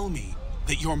eyes tell me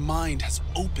that your mind has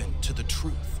opened to the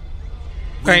truth.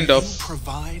 Kind of. Will you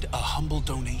provide a humble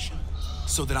donation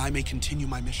so that I may continue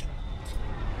my mission?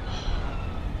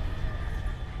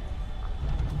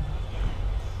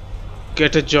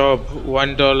 Get a job.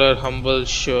 $1 humble,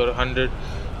 sure. 100.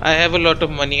 I have a lot of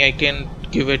money. I can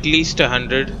give at least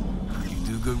 100. You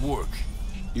do good work.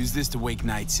 Use this to wake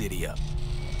Night City up.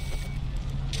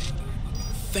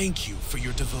 Thank you for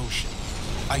your devotion.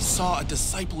 I saw a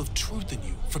disciple of truth in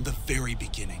you from the very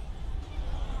beginning.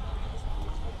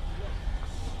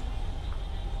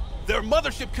 Their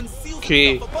mothership conceals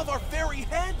itself above our very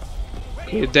heads.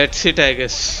 Okay, that's it, I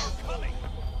guess.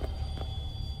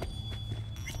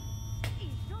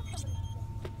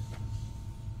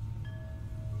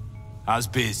 How's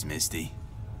biz, Misty?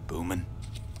 Booming?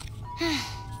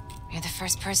 You're the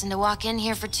first person to walk in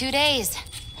here for 2 days.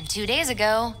 And 2 days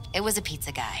ago, it was a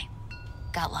pizza guy.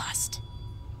 Got lost.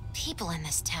 People in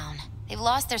this town, they've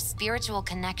lost their spiritual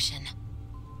connection.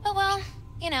 But well,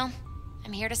 you know,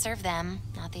 I'm here to serve them,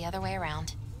 not the other way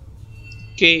around.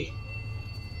 Okay.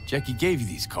 Jackie gave you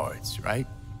these cards, right?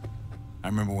 I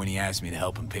remember when he asked me to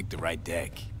help him pick the right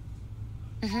deck.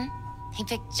 Mm-hmm. He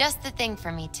picked just the thing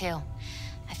for me, too.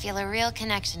 I feel a real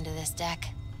connection to this deck.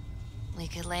 We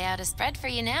could lay out a spread for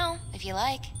you now, if you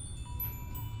like.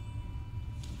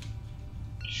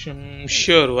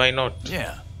 Sure, why not?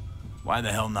 Yeah. Why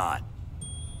the hell not?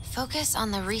 Focus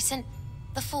on the recent...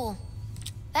 the Fool.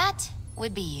 That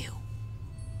would be you.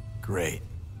 Great.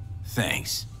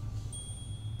 Thanks.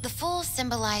 The Fool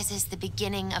symbolizes the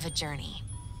beginning of a journey.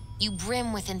 You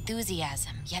brim with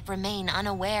enthusiasm, yet remain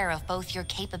unaware of both your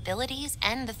capabilities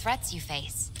and the threats you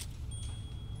face.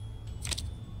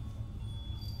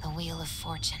 The Wheel of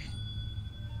Fortune.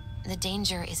 The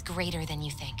danger is greater than you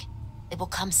think. It will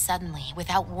come suddenly,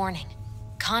 without warning.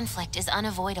 Conflict is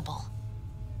unavoidable.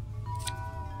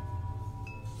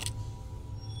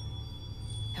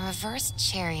 The reversed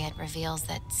chariot reveals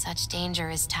that such danger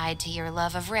is tied to your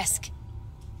love of risk.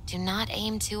 Do not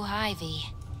aim too high, V.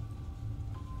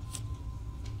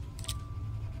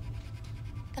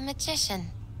 The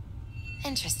magician.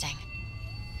 Interesting.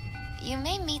 You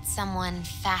may meet someone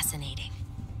fascinating.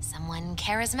 Someone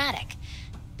charismatic.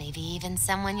 Maybe even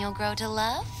someone you'll grow to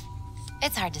love?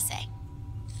 It's hard to say.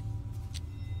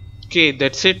 Okay,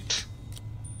 that's it.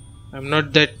 I'm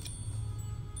not that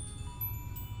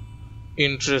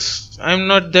I'm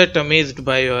not that amazed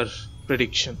by your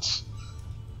predictions.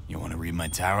 You want to read my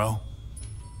tarot?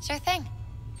 Sure thing.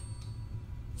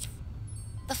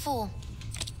 The Fool.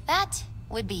 That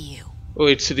would be you. Oh,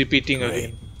 it's repeating Great.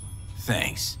 again.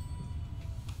 Thanks.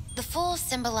 The Fool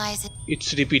symbolizes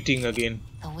It's repeating again.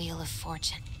 the Wheel of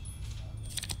Fortune.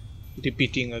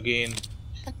 Repeating again.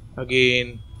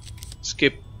 Again.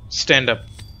 Skip. Stand up.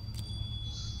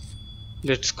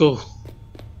 Let's go.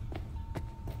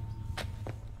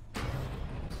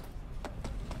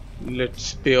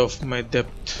 Let's pay off my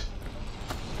debt.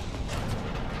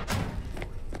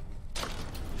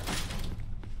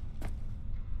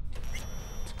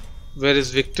 Where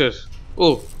is Victor?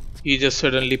 Oh, he just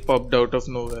suddenly popped out of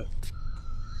nowhere.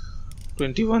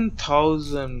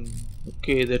 21,000.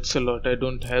 Okay, that's a lot. I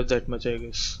don't have that much, I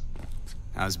guess.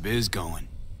 How's biz going?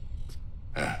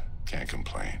 Can't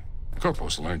complain.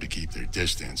 Corporals learned to keep their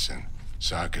distance, and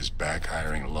Sokka's back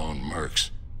hiring lone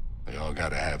mercs. They all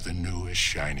gotta have the newest,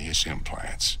 shiniest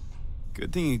implants.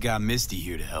 Good thing you got Misty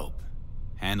here to help.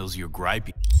 Handles your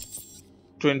gripey.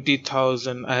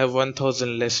 20,000. I have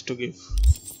 1,000 less to give.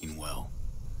 Well.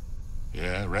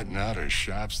 Yeah, renting out her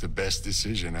shop's the best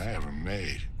decision I ever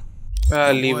made.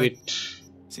 I'll leave it.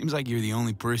 Seems like you're the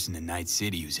only person in Night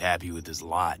City who's happy with this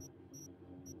lot.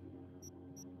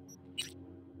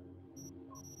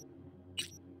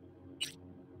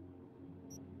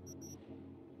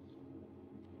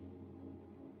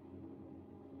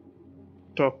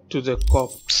 Talk to the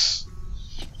cops.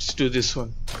 Let's do this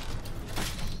one.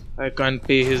 I can't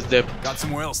pay his debt. Got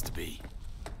somewhere else to be.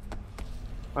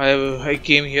 I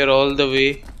came here all the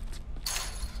way.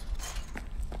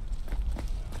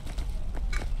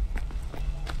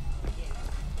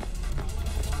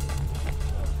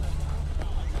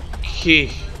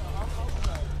 Okay.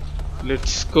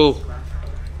 Let's go.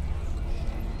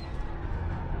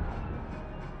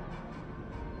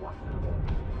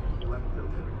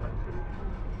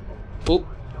 Oh.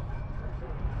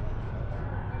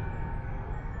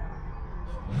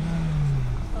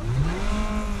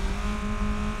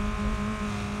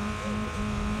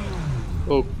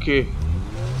 Okay.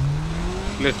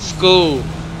 Let's go.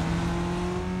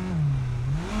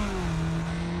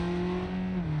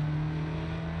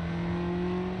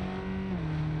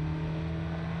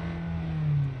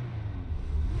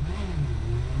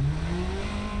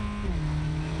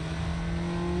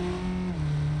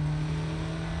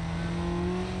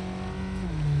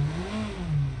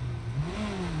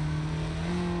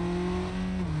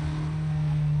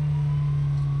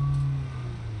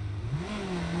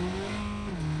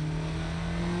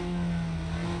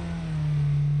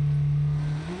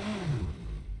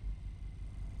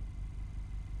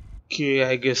 Okay,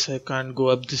 I guess I can't go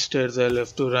up the stairs. I'll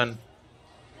have to run.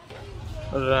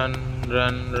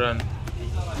 Run.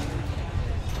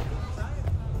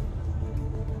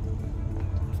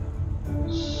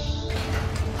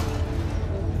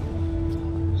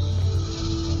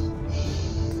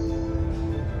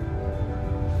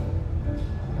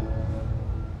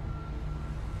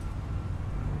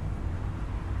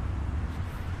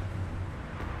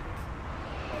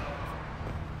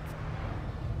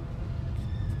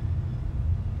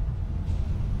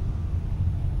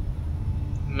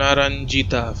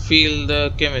 Naranjita, feel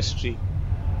the chemistry.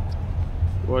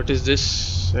 What is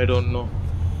this? I don't know.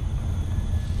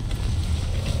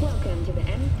 Welcome to the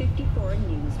M54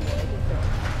 News World Report.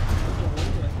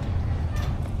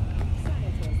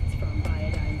 Scientists from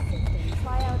Biodyne Systems.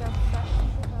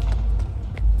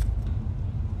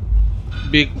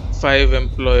 Big 5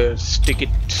 employers. Ticket.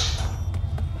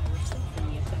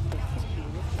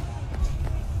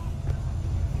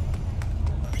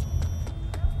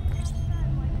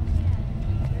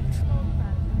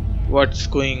 What's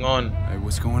going on? Hey,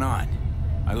 what's going on?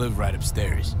 I live right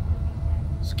upstairs.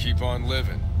 So keep on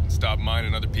living and stop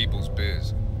minding other people's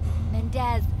biz.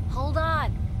 Mendez, hold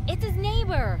on. It's his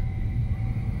neighbor.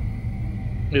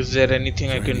 Is there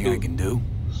anything I can do?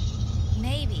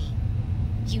 Maybe.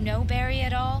 You know Barry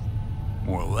at all?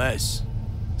 More or less.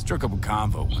 Struck up a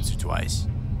convo once or twice.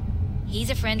 He's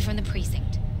a friend from the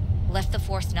precinct. Left the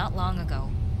force not long ago.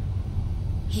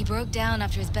 He broke down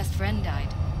after his best friend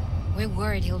died. We're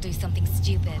worried he'll do something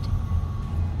stupid.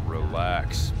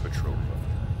 Relax, Patrol.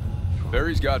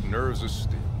 Barry's got nerves of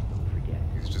steel.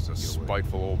 He's just a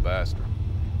spiteful old bastard.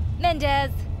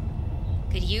 Mendez,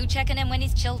 could you check on him when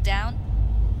he's chilled down?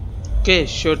 Okay,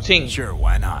 sure thing. Sure,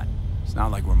 why not? It's not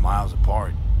like we're miles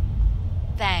apart.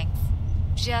 Thanks.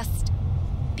 Just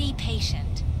be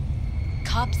patient.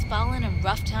 Cops falling in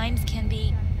rough times can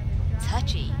be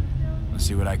touchy. Let's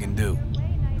see what I can do.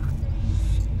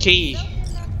 Key.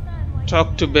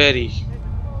 Talk to Barry.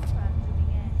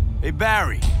 Hey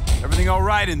Barry, everything all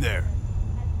right in there?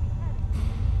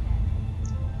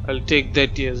 I'll take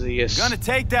that as a yes. Gonna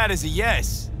take that as a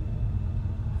yes.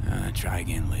 Try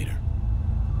again later.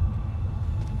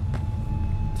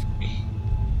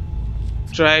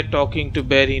 Try talking to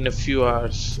Barry in a few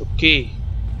hours. Okay.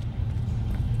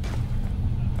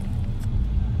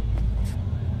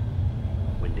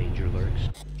 When danger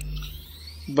lurks.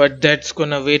 But that's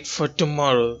gonna wait for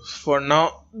tomorrow. For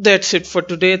now, that's it for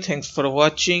today. Thanks for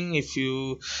watching. If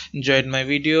you enjoyed my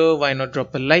video, why not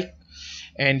drop a like?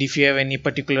 And if you have any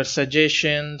particular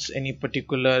suggestions, any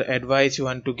particular advice you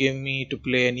want to give me to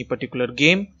play any particular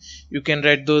game, you can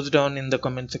write those down in the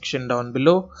comment section down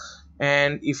below.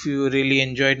 And if you really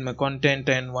enjoyed my content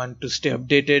and want to stay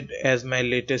updated as my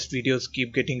latest videos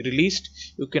keep getting released,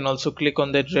 you can also click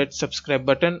on that red subscribe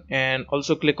button and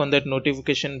also click on that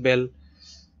notification bell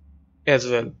as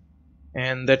well.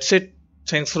 And that's it.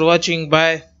 Thanks for watching.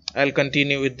 Bye. I'll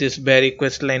continue with this Barry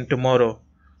quest line tomorrow.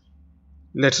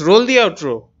 Let's roll the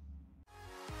outro.